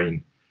or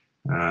green.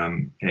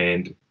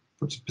 And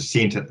puts a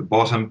percent at the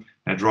bottom.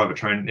 Our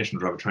National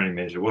Driver Training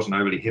Manager wasn't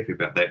overly happy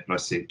about that, but I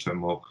said to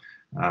him, well,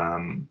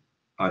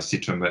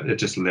 it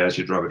just allows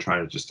your driver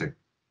trainer just to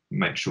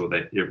make sure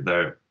that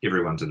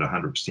everyone's at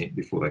 100%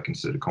 before they're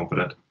considered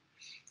competent.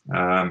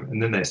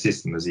 And then they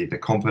assess them as either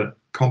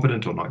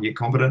competent or not yet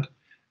competent.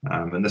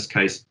 In this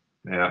case,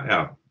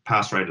 our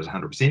pass rate is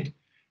 100%.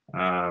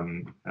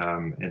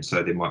 And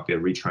so there might be a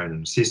retrain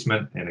and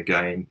assessment. And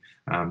again,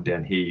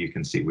 down here, you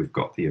can see we've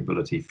got the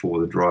ability for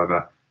the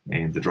driver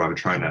and the driver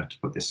trainer to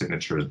put their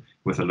signature in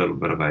with a little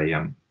bit of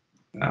a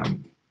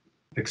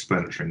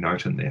explanatory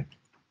note in there.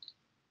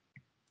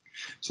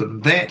 So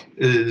that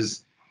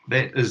is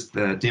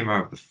the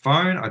demo of the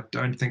phone. I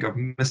don't think I've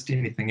missed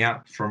anything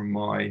out from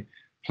my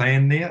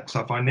plan there. So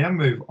if I now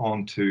move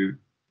on to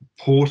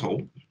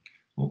portal,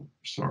 oh,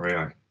 sorry,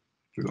 I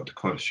forgot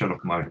to shut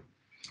off my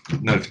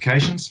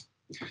notifications.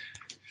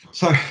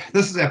 So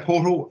this is our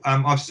portal.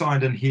 I've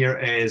signed in here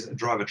as a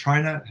driver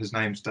trainer. His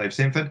name's Dave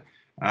Sanford.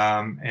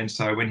 And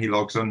so when he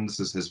logs in,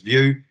 this is his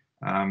view.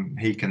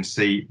 He can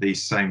see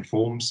these same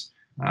forms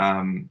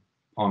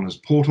on his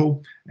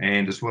portal,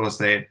 and as well as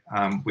that,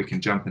 we can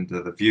jump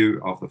into the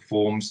view of the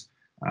forms,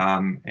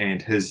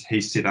 and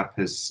he's set up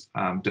his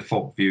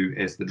default view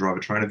as the driver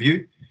trainer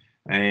view,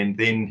 and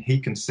then he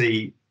can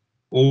see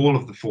all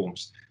of the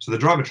forms. So the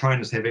driver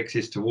trainers have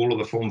access to all of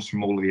the forms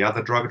from all of the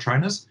other driver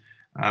trainers.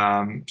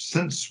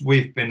 Since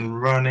we've been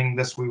running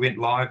this, we went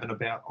live in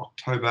about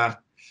October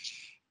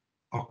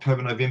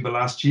October, November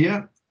last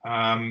year,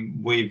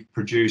 we've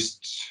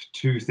produced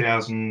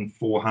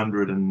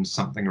 2,400 and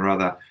something or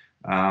other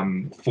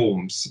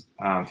forms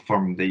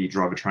from the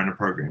driver trainer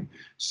program.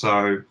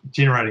 So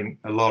generating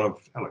a lot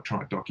of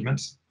electronic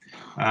documents.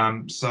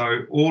 So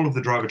all of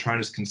the driver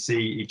trainers can see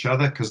each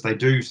other because they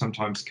do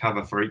sometimes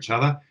cover for each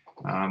other.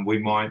 We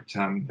might,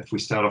 if we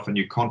start off a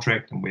new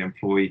contract and we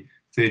employ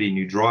 30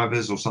 new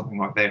drivers or something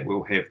like that,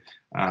 we'll have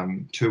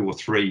 2 or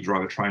 3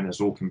 driver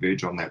trainers all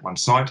converge on that one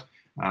site,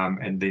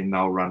 and then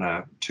they'll run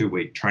a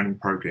 2-week training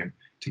program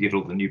to get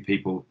all the new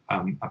people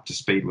up to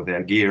speed with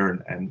our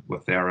gear and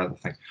with our other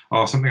things.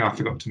 Oh, something I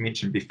forgot to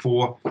mention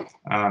before,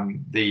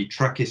 the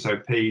truck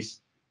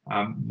SOPs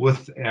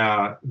with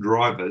our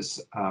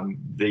drivers,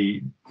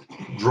 the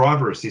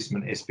driver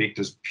assessment aspect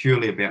is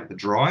purely about the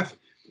drive.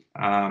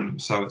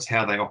 So it's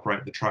how they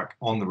operate the truck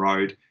on the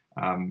road,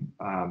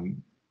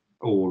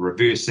 or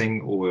reversing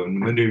or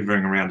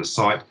maneuvering around a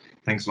site,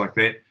 things like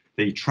that.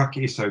 The truck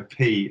SOP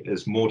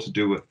is more to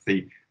do with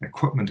the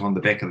equipment on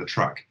the back of the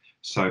truck.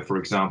 So for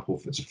example,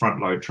 if it's a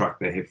front load truck,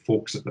 they have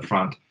forks at the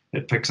front.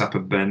 It picks up a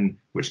bin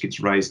which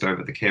gets raised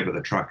over the cab of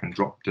the truck and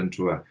dropped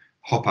into a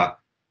hopper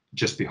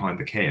just behind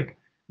the cab.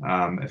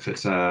 If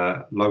it's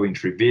a low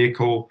entry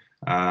vehicle,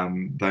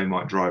 they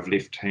might drive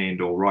left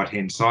hand or right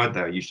hand side.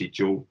 They're usually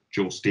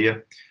dual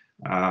steer.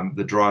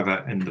 The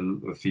driver,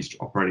 if he's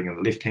operating on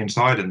the left hand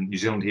side, in New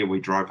Zealand here we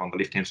drive on the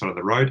left hand side of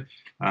the road.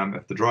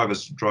 If the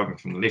driver's driving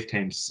from the left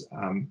hand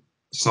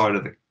side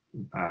of the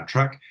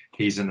truck,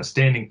 he's in a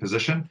standing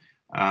position,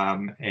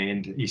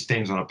 and he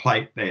stands on a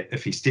plate that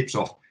if he steps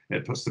off,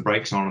 it puts the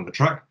brakes on the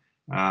truck.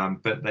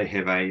 But they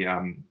have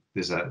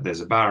there's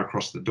a bar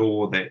across the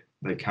door that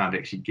they can't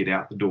actually get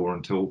out the door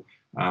until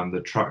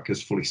the truck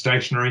is fully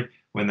stationary.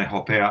 When they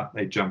hop out,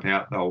 they jump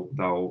out,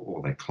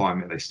 or they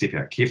climb and they step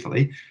out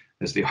carefully,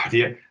 is the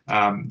idea.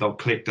 They'll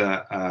collect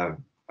a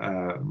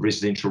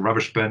residential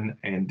rubbish bin,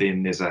 and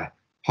then there's a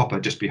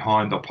hopper just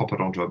behind. They'll pop it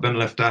onto a bin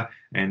lifter,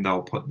 and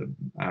they'll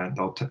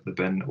tip the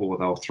bin, or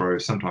they'll throw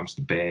sometimes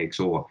the bags,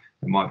 or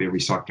it might be a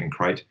recycling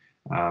crate.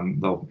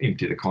 They'll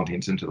empty the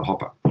contents into the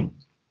hopper.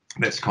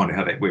 That's kind of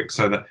how that works.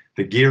 So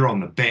the gear on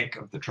the back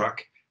of the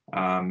truck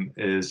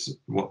is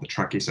what the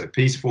truck SOP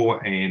is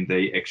for, and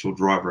the actual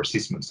driver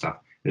assessment stuff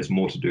is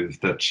more to do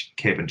with the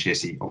cab and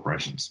chassis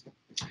operations.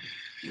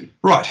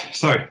 Right,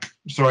 so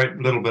sorry,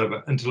 a little bit of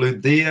an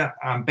interlude there.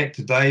 Back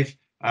to Dave.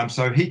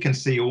 So he can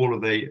see all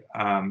of the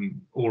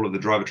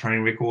driver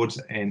training records,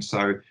 and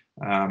so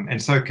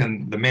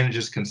can the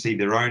managers can see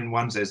their own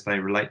ones as they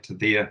relate to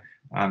their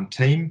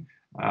team.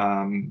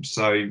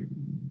 So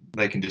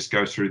they can just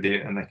go through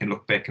there and they can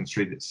look back and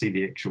see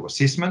the actual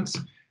assessments.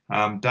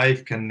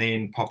 Dave can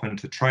then pop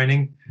into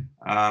training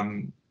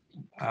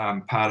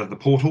part of the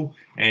portal,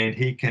 and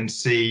he can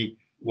see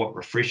what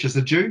refreshers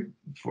are due,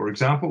 for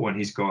example, when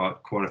he's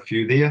got quite a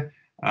few there.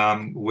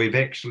 We've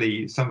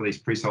actually, some of these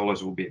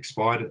pre-solos will be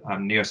expired.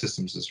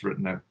 Neosystems has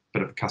written a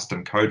bit of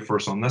custom code for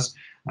us on this,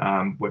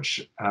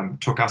 which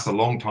took us a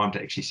long time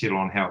to actually settle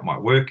on how it might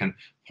work. And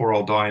poor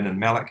old Diane and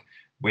Malik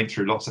went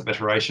through lots of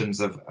iterations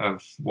of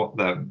what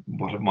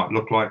it might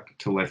look like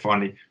until they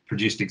finally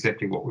produced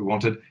exactly what we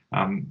wanted.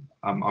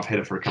 I've had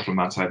it for a couple of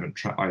months. I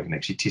haven't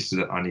actually tested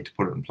it. I need to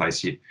put it in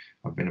place yet.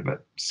 I've been a bit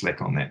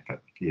slack on that,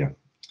 but yeah,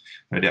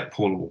 no doubt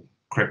Paul will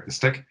crack the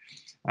stick.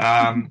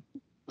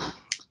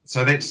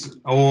 So that's,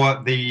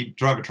 or the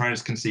driver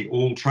trainers can see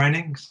all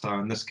training. So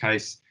in this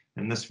case,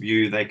 in this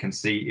view, they can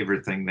see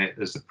everything that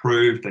is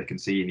approved. They can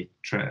see any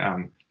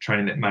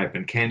training that may have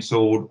been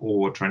cancelled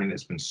or training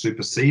that's been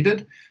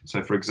superseded.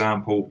 So for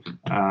example,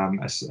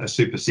 a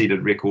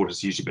superseded record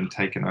has usually been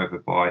taken over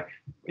by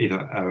either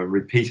a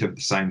repeat of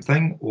the same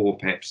thing or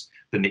perhaps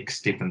the next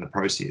step in the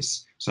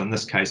process. So in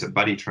this case, a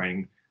buddy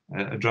training,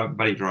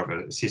 buddy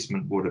driver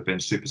assessment would have been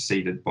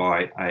superseded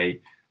by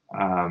a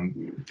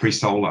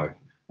pre-solo,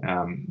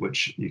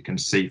 which you can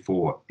see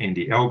for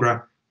Andy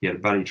Elgra. He had a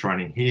buddy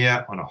training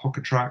here on a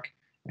hooker truck,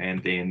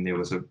 and then there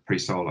was a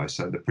pre-solo.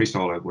 So the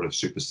pre-solo would have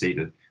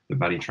superseded the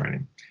buddy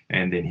training.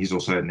 And then he's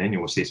also had an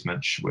annual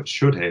assessment, which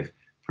should have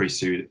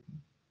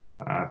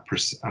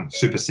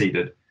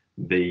superseded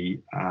the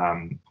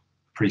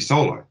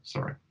pre-solo,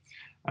 sorry,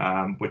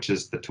 which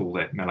is the tool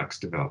that Malik's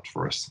developed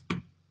for us.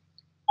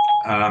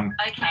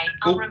 Okay,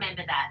 I'll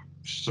remember that.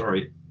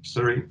 Sorry,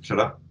 shut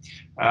up.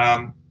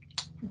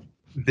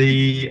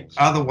 The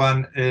other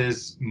one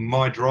is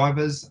my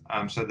drivers.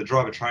 So the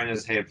driver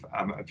trainers have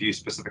a view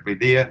specifically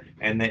there,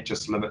 and that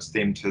just limits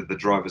them to the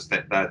drivers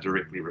that they're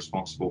directly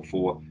responsible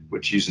for,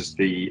 which uses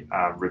the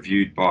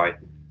reviewed by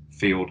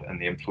field and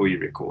the employee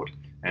record.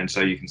 And so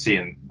you can see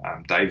in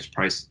Dave's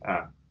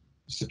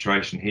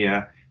situation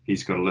here,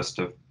 he's got a list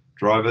of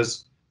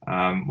drivers.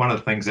 One of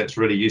the things that's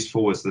really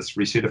useful is this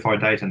recertify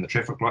date in the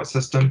traffic light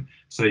system.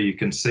 So you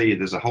can see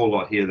there's a whole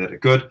lot here that are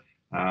good.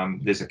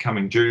 There's a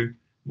coming due,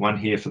 one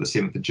here for the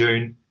 7th of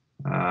June,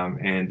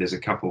 and there's a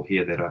couple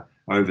here that are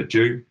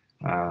overdue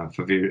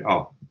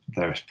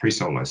they're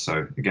pre-solos.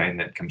 So again,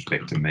 that comes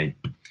back to me.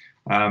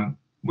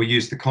 We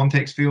use the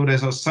contacts field,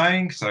 as I was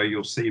saying. So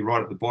you'll see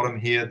right at the bottom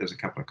here, there's a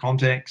couple of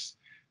contacts.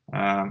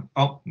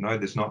 Oh, no,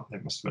 there's not.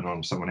 That must have been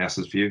on someone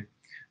else's view.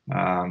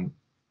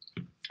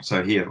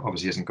 So here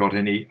obviously hasn't got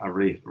any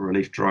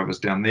relief drivers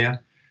down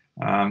there.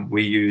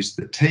 We use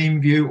the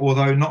team view,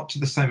 although not to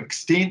the same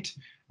extent.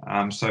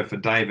 So for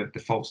Dave, it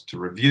defaults to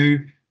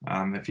review.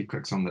 If he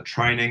clicks on the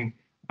training,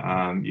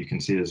 you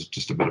can see there's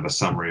just a bit of a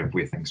summary of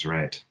where things are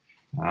at.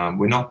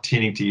 We're not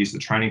tending to use the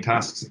training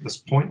tasks at this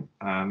point,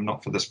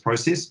 not for this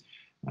process,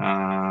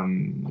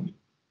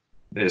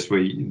 as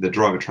the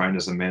driver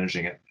trainers are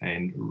managing it,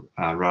 and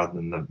rather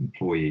than the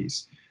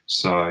employees.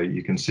 So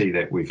you can see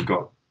that we've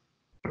got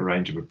a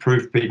range of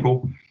approved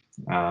people,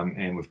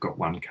 and we've got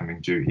one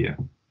coming due here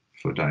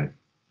for Dave,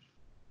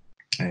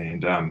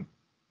 and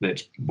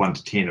that's 1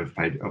 to 10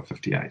 of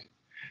 58.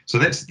 So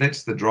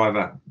that's the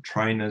driver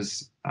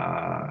trainers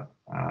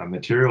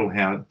material,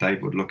 how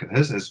Dave would look at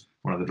his as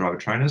one of the driver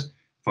trainers.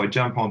 If I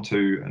jump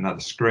onto another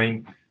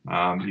screen,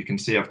 you can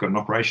see I've got an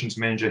operations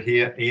manager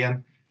here,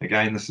 Ian.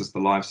 Again, this is the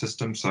live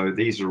system, so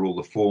these are all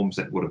the forms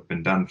that would have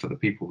been done for the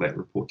people that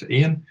report to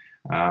Ian.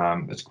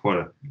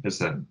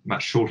 It's a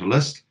much shorter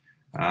list,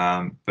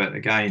 but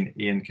again,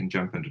 Ian can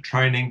jump into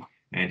training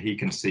and he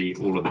can see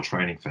all of the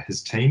training for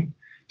his team.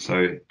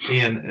 So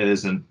Ian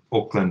is an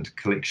Auckland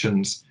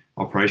Collections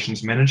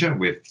operations manager.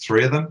 We have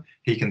 3 of them.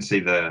 He can see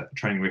the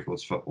training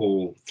records for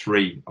all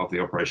 3 of the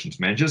operations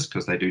managers,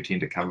 because they do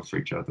tend to cover for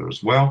each other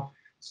as well.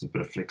 It's a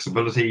bit of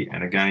flexibility,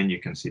 and again, you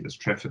can see this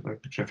traffic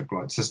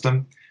light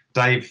system.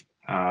 Dave,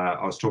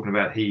 I was talking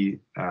about, he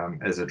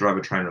is a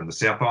driver trainer in the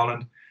South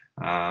Island,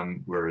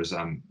 whereas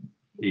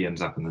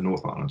Ian's up in the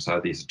North Island.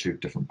 So these are 2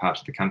 different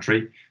parts of the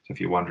country. So if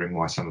you're wondering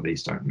why some of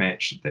these don't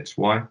match, that's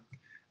why.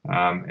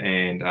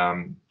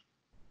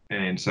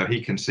 And so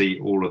he can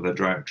see all of the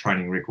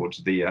training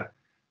records there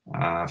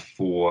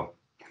for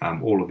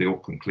all of the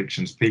Auckland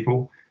Collections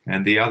people.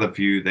 And the other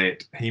view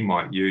that he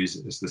might use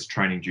is this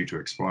training due to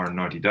expire in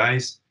 90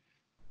 days.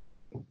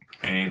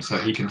 And so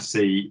he can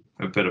see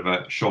a bit of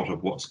a shot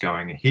of what's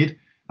going ahead.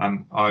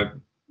 One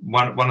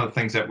of the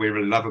things that we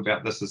really love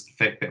about this is the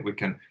fact that we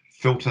can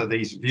filter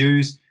these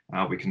views,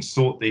 we can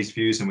sort these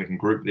views, and we can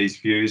group these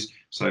views.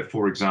 So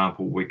for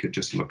example, we could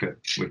just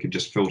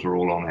filter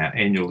all on our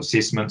annual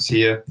assessments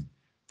here.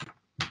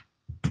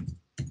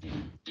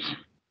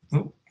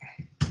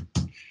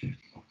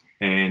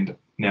 And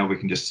now we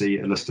can just see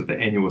a list of the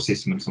annual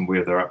assessments and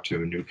where they're up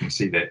to, and you can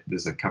see that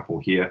there's a couple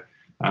here.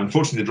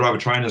 Unfortunately, the driver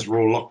trainers were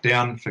all locked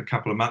down for a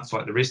couple of months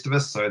like the rest of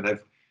us, so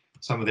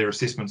some of their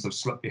assessments have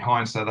slipped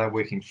behind, so they're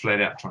working flat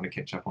out trying to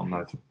catch up on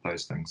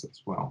those things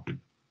as well.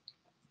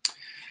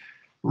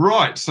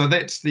 Right, so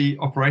that's the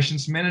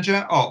operations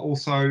manager. Oh,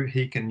 also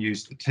he can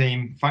use the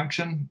team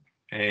function,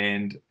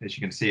 and as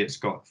you can see, it's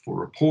got for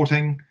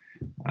reporting.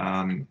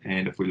 And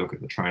if we look at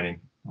the training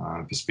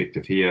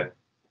perspective here,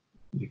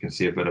 you can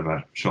see a bit of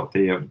a shot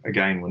there.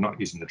 Again, we're not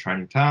using the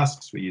training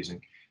tasks. He's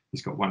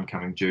got 1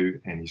 coming due,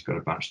 and he's got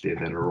a bunch there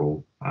that are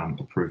all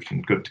approved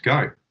and good to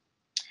go.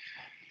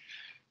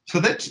 So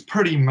that's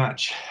pretty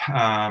much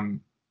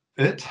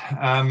it.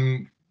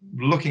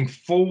 Looking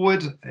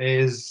forward,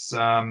 as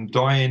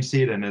Diane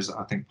said, and as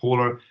I think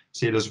Paula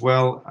said as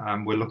well,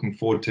 we're looking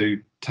forward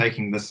to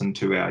taking this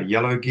into our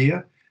yellow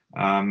gear.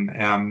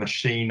 Our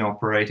machine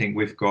operating,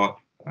 we've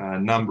got a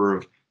number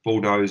of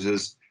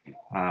bulldozers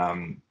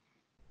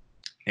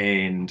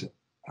and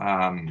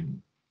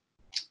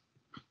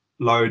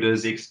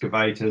loaders,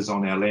 excavators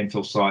on our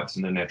landfill sites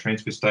and in our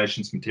transfer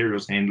stations,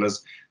 materials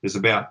handlers. There's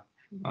about,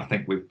 I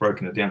think we've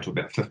broken it down to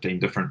about 15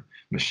 different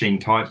machine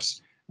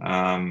types.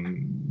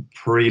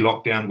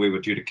 Pre-lockdown, we were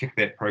due to kick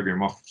that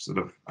program off sort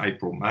of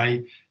April,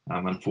 May.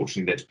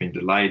 Unfortunately, that's been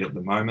delayed at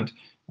the moment.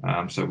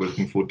 So we're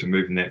looking forward to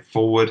moving that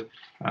forward.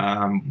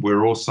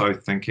 We're also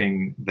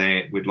thinking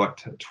that we'd like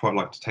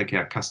to take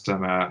our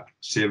customer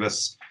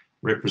service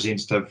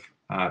representative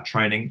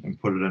training and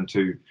put it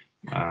into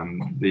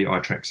the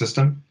ITRAK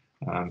system.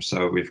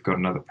 So we've got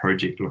another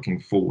project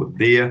looking forward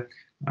there,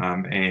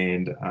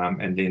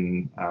 and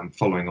then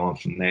following on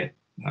from that,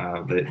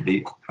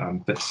 the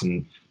bits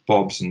and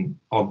bobs and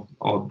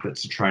odd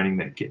bits of training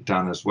that get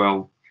done as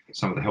well.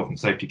 Some of the health and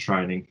safety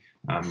training.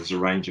 There's a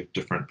range of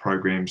different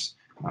programs.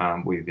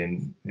 We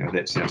then,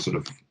 that's our sort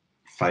of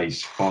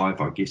phase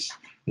 5, I guess,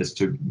 is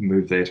to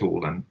move that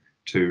all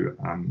into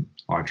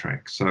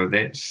ITRAK. So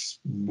that's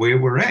where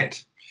we're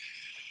at.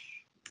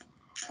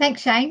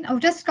 Thanks, Shane. I've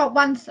just got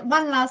one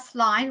last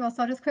slide.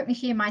 So I'll just quickly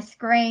share my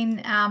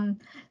screen.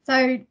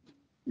 So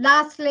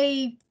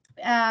lastly,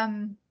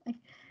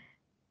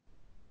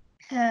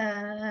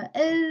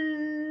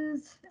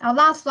 is our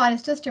last slide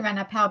is just around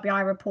our Power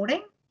BI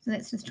reporting. So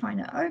that's just trying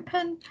to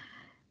open.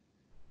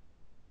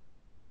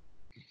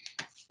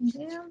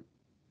 Yeah.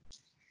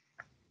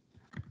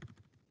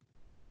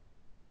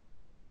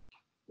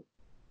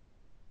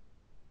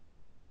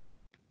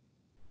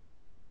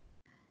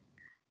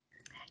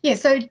 Yeah,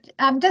 so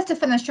just to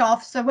finish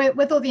off, so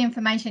with all the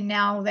information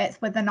now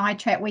that's within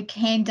ITRAK, we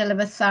can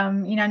deliver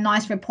some,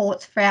 nice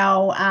reports for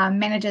our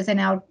managers and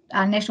our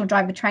National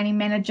Driver Training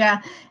Manager.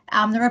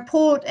 The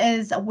report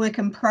is a work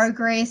in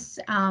progress,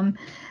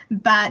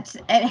 but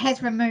it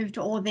has removed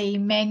all the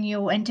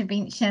manual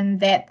intervention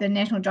that the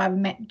National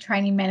Driver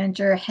Training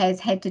Manager has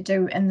had to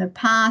do in the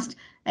past.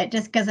 It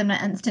just gives them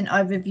an instant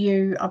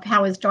overview of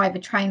how his driver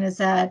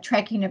trainers are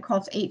tracking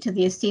across each of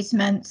the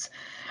assessments.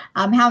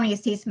 How many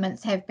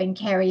assessments have been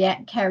carried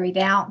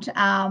out,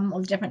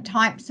 or the different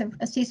types of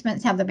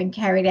assessments, how they've been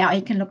carried out.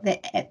 He can look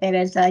at that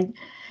as a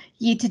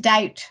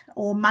year-to-date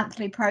or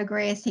monthly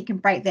progress. He can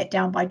break that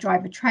down by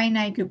driver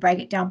trainer. He could break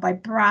it down by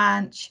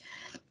branch.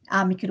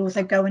 You could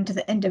also go into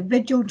the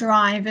individual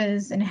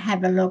drivers and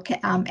have a look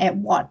at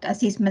what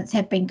assessments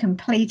have been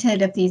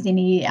completed, if there's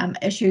any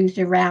issues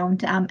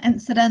around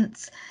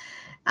incidents.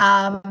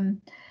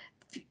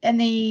 In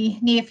the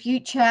near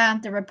future,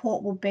 the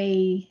report will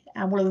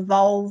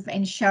evolve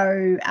and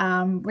show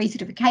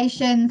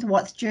recertifications,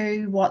 what's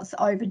due, what's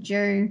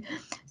overdue.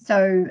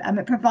 So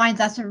it provides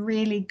us a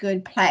really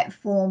good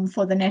platform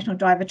for the National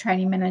Driver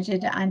Training Manager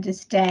to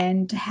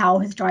understand how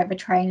his driver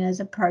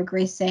trainers are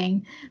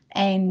progressing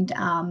and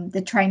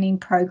the training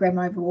program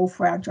overall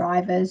for our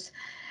drivers.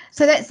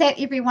 So that's that,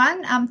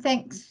 everyone.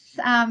 Thanks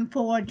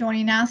for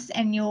joining us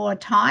and your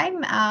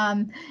time.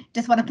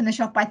 Just want to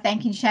finish off by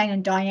thanking Shane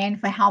and Diane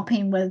for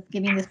helping with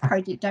getting this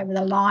project over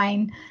the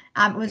line.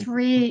 It was a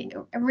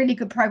really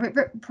good project,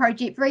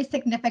 very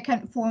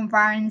significant for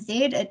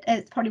EnviroNZ.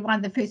 It's probably one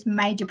of the first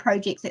major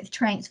projects that's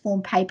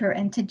transformed paper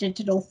into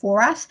digital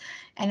for us,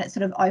 and it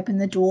sort of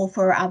opened the door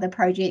for other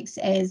projects,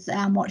 as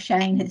what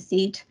Shane has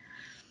said.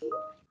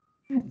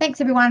 Thanks,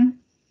 everyone.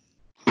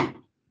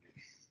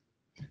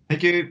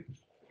 Thank you.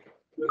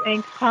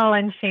 Thanks, Paul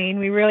and Shane.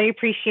 We really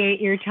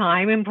appreciate your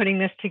time in putting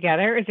this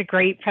together. It was a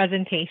great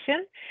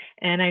presentation,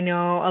 and I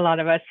know a lot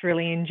of us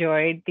really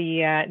enjoyed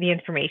the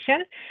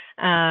information.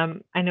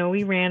 I know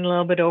we ran a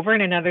little bit over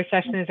and another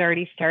session has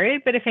already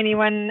started, but if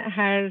anyone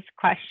has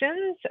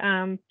questions,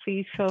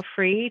 please feel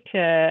free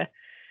to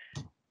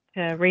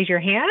raise your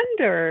hand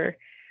or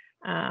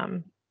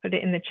put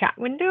it in the chat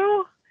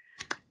window.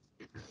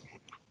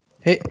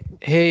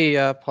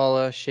 Hey,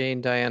 Paula,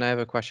 Shane, Diane, I have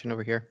a question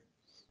over here.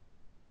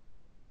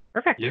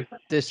 Perfect. Yep.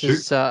 This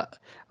is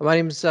my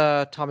name's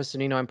Thomas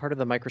Zanino. I'm part of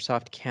the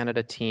Microsoft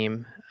Canada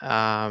team.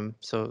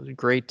 So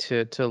great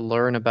to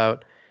learn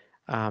about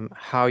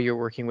how you're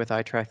working with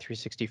ITRAK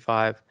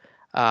 365.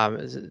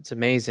 It's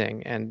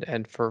amazing,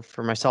 and for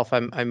myself,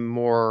 I'm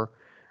more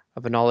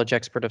of a knowledge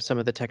expert of some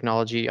of the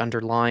technology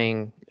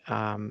underlying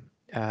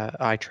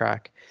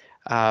ITRAK.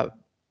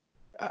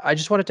 I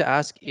just wanted to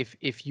ask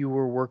if you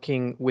were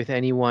working with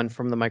anyone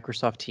from the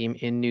Microsoft team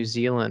in New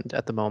Zealand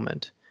at the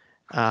moment.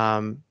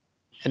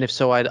 And if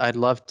so, I'd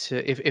love to.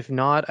 If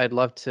not, I'd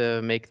love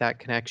to make that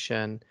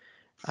connection.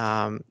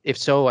 If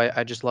so,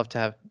 I'd just love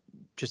to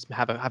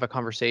have a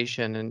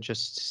conversation and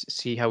just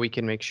see how we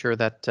can make sure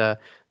that the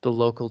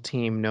local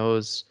team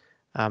knows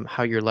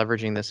how you're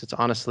leveraging this.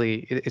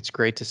 It's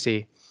great to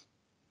see.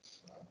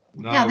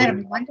 No, Yeah, that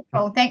would be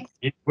wonderful. Thanks.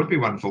 It would be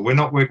wonderful. We're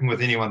not working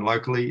with anyone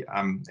locally.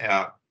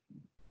 Yeah,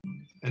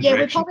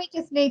 we probably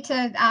just need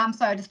to.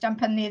 Sorry, just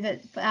jump in there.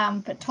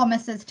 That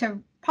Thomas is to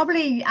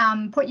probably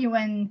put you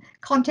in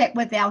contact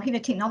with our head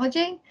of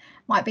technology.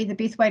 Might be the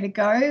best way to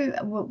go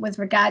with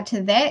regard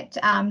to that.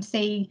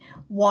 See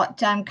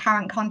what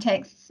current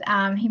contacts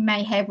he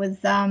may have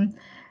with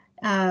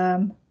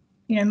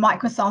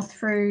Microsoft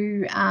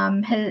through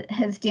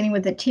his dealing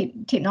with the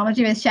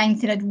technology. As Shane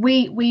said,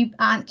 we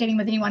aren't dealing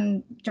with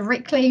anyone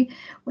directly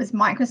with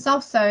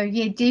Microsoft. So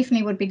yeah,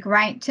 definitely would be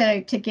great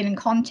to get in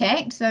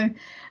contact. So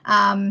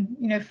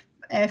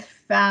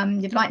if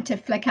you'd like to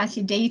flick us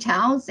your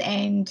details,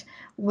 and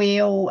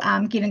we'll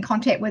get in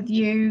contact with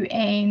you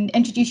and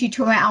introduce you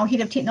to our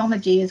head of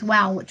technology as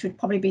well, which would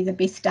probably be the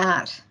best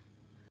start.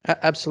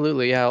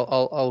 Absolutely, yeah.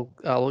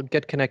 I'll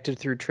get connected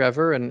through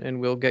Trevor, and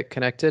we'll get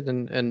connected.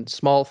 And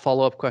small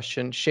follow-up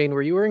question, Shane,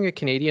 were you wearing a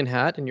Canadian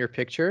hat in your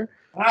picture?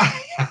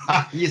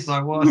 Yes,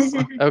 I was.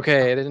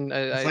 Okay,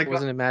 I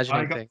wasn't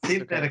imagining things. I got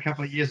sent that a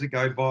couple of years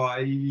ago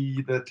by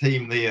the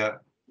team there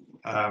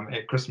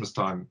at Christmas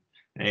time,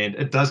 and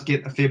it does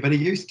get a fair bit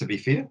of use, to be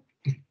fair.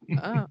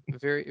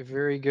 Very,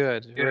 very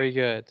good, very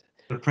good.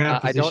 The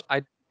proud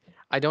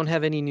I don't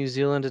have any New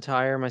Zealand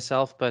attire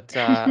myself, but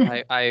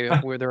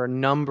where there are a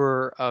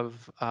number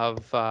of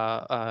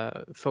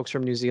folks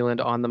from New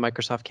Zealand on the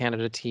Microsoft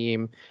Canada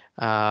team.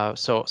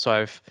 So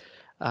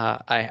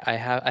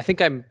I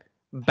think I'm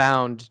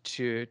bound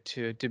to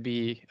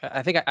be.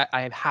 I think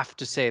I have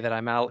to say that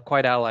I'm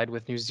quite allied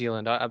with New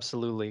Zealand,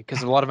 absolutely,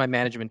 because a lot of my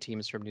management team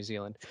is from New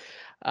Zealand.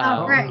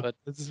 Great. But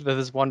this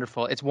is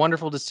wonderful. It's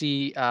wonderful to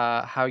see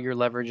how you're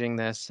leveraging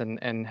this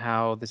and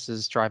how this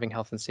is driving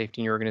health and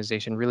safety in your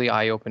organization. Really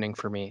eye-opening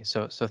for me.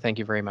 So thank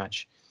you very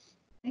much.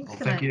 Excellent.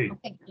 Well, thank you.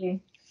 Thank you.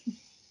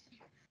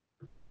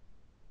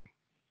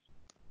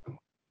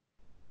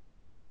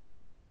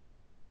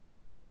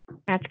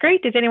 That's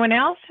great. Does anyone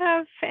else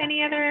have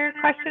any other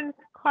questions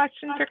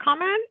or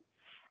comments?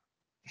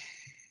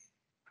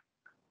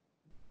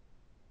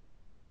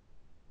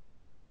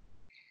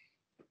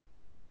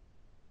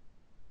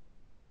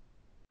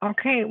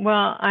 Okay,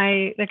 well,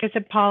 like I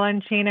said, Paula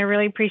and Shane, I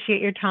really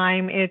appreciate your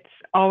time. It's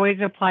always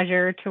a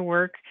pleasure to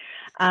work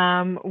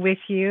with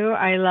you.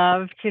 I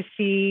love to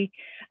see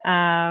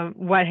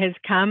what has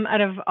come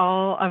out of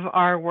all of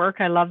our work.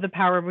 I love the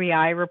Power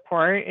BI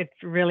report.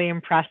 It's really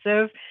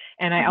impressive.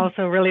 And I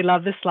also really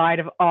love the slide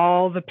of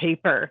all the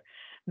paper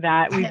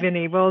that we've been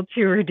able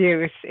to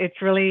reduce.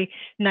 It's really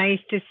nice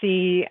to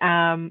see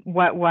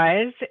what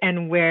was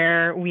and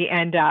where we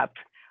end up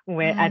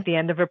with at the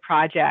end of a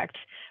project.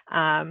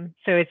 So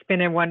it's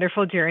been a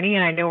wonderful journey,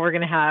 and I know we're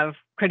going to have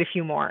quite a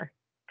few more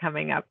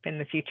coming up in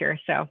the future.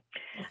 So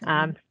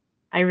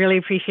I really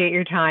appreciate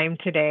your time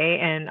today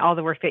and all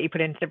the work that you put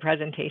into the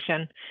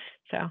presentation.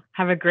 So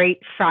have a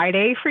great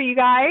Friday for you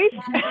guys.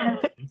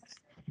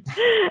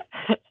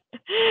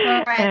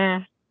 All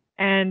right.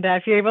 And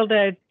if you're able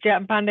to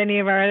jump on any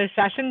of our other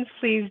sessions,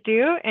 please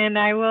do. And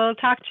I will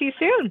talk to you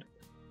soon.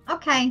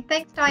 Okay.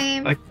 Thanks,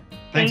 Diane. Thanks,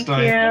 Thank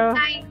Diane. you.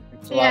 Bye.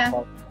 Thanks a lot,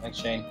 Paul. Thanks,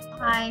 Shane.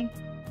 Bye.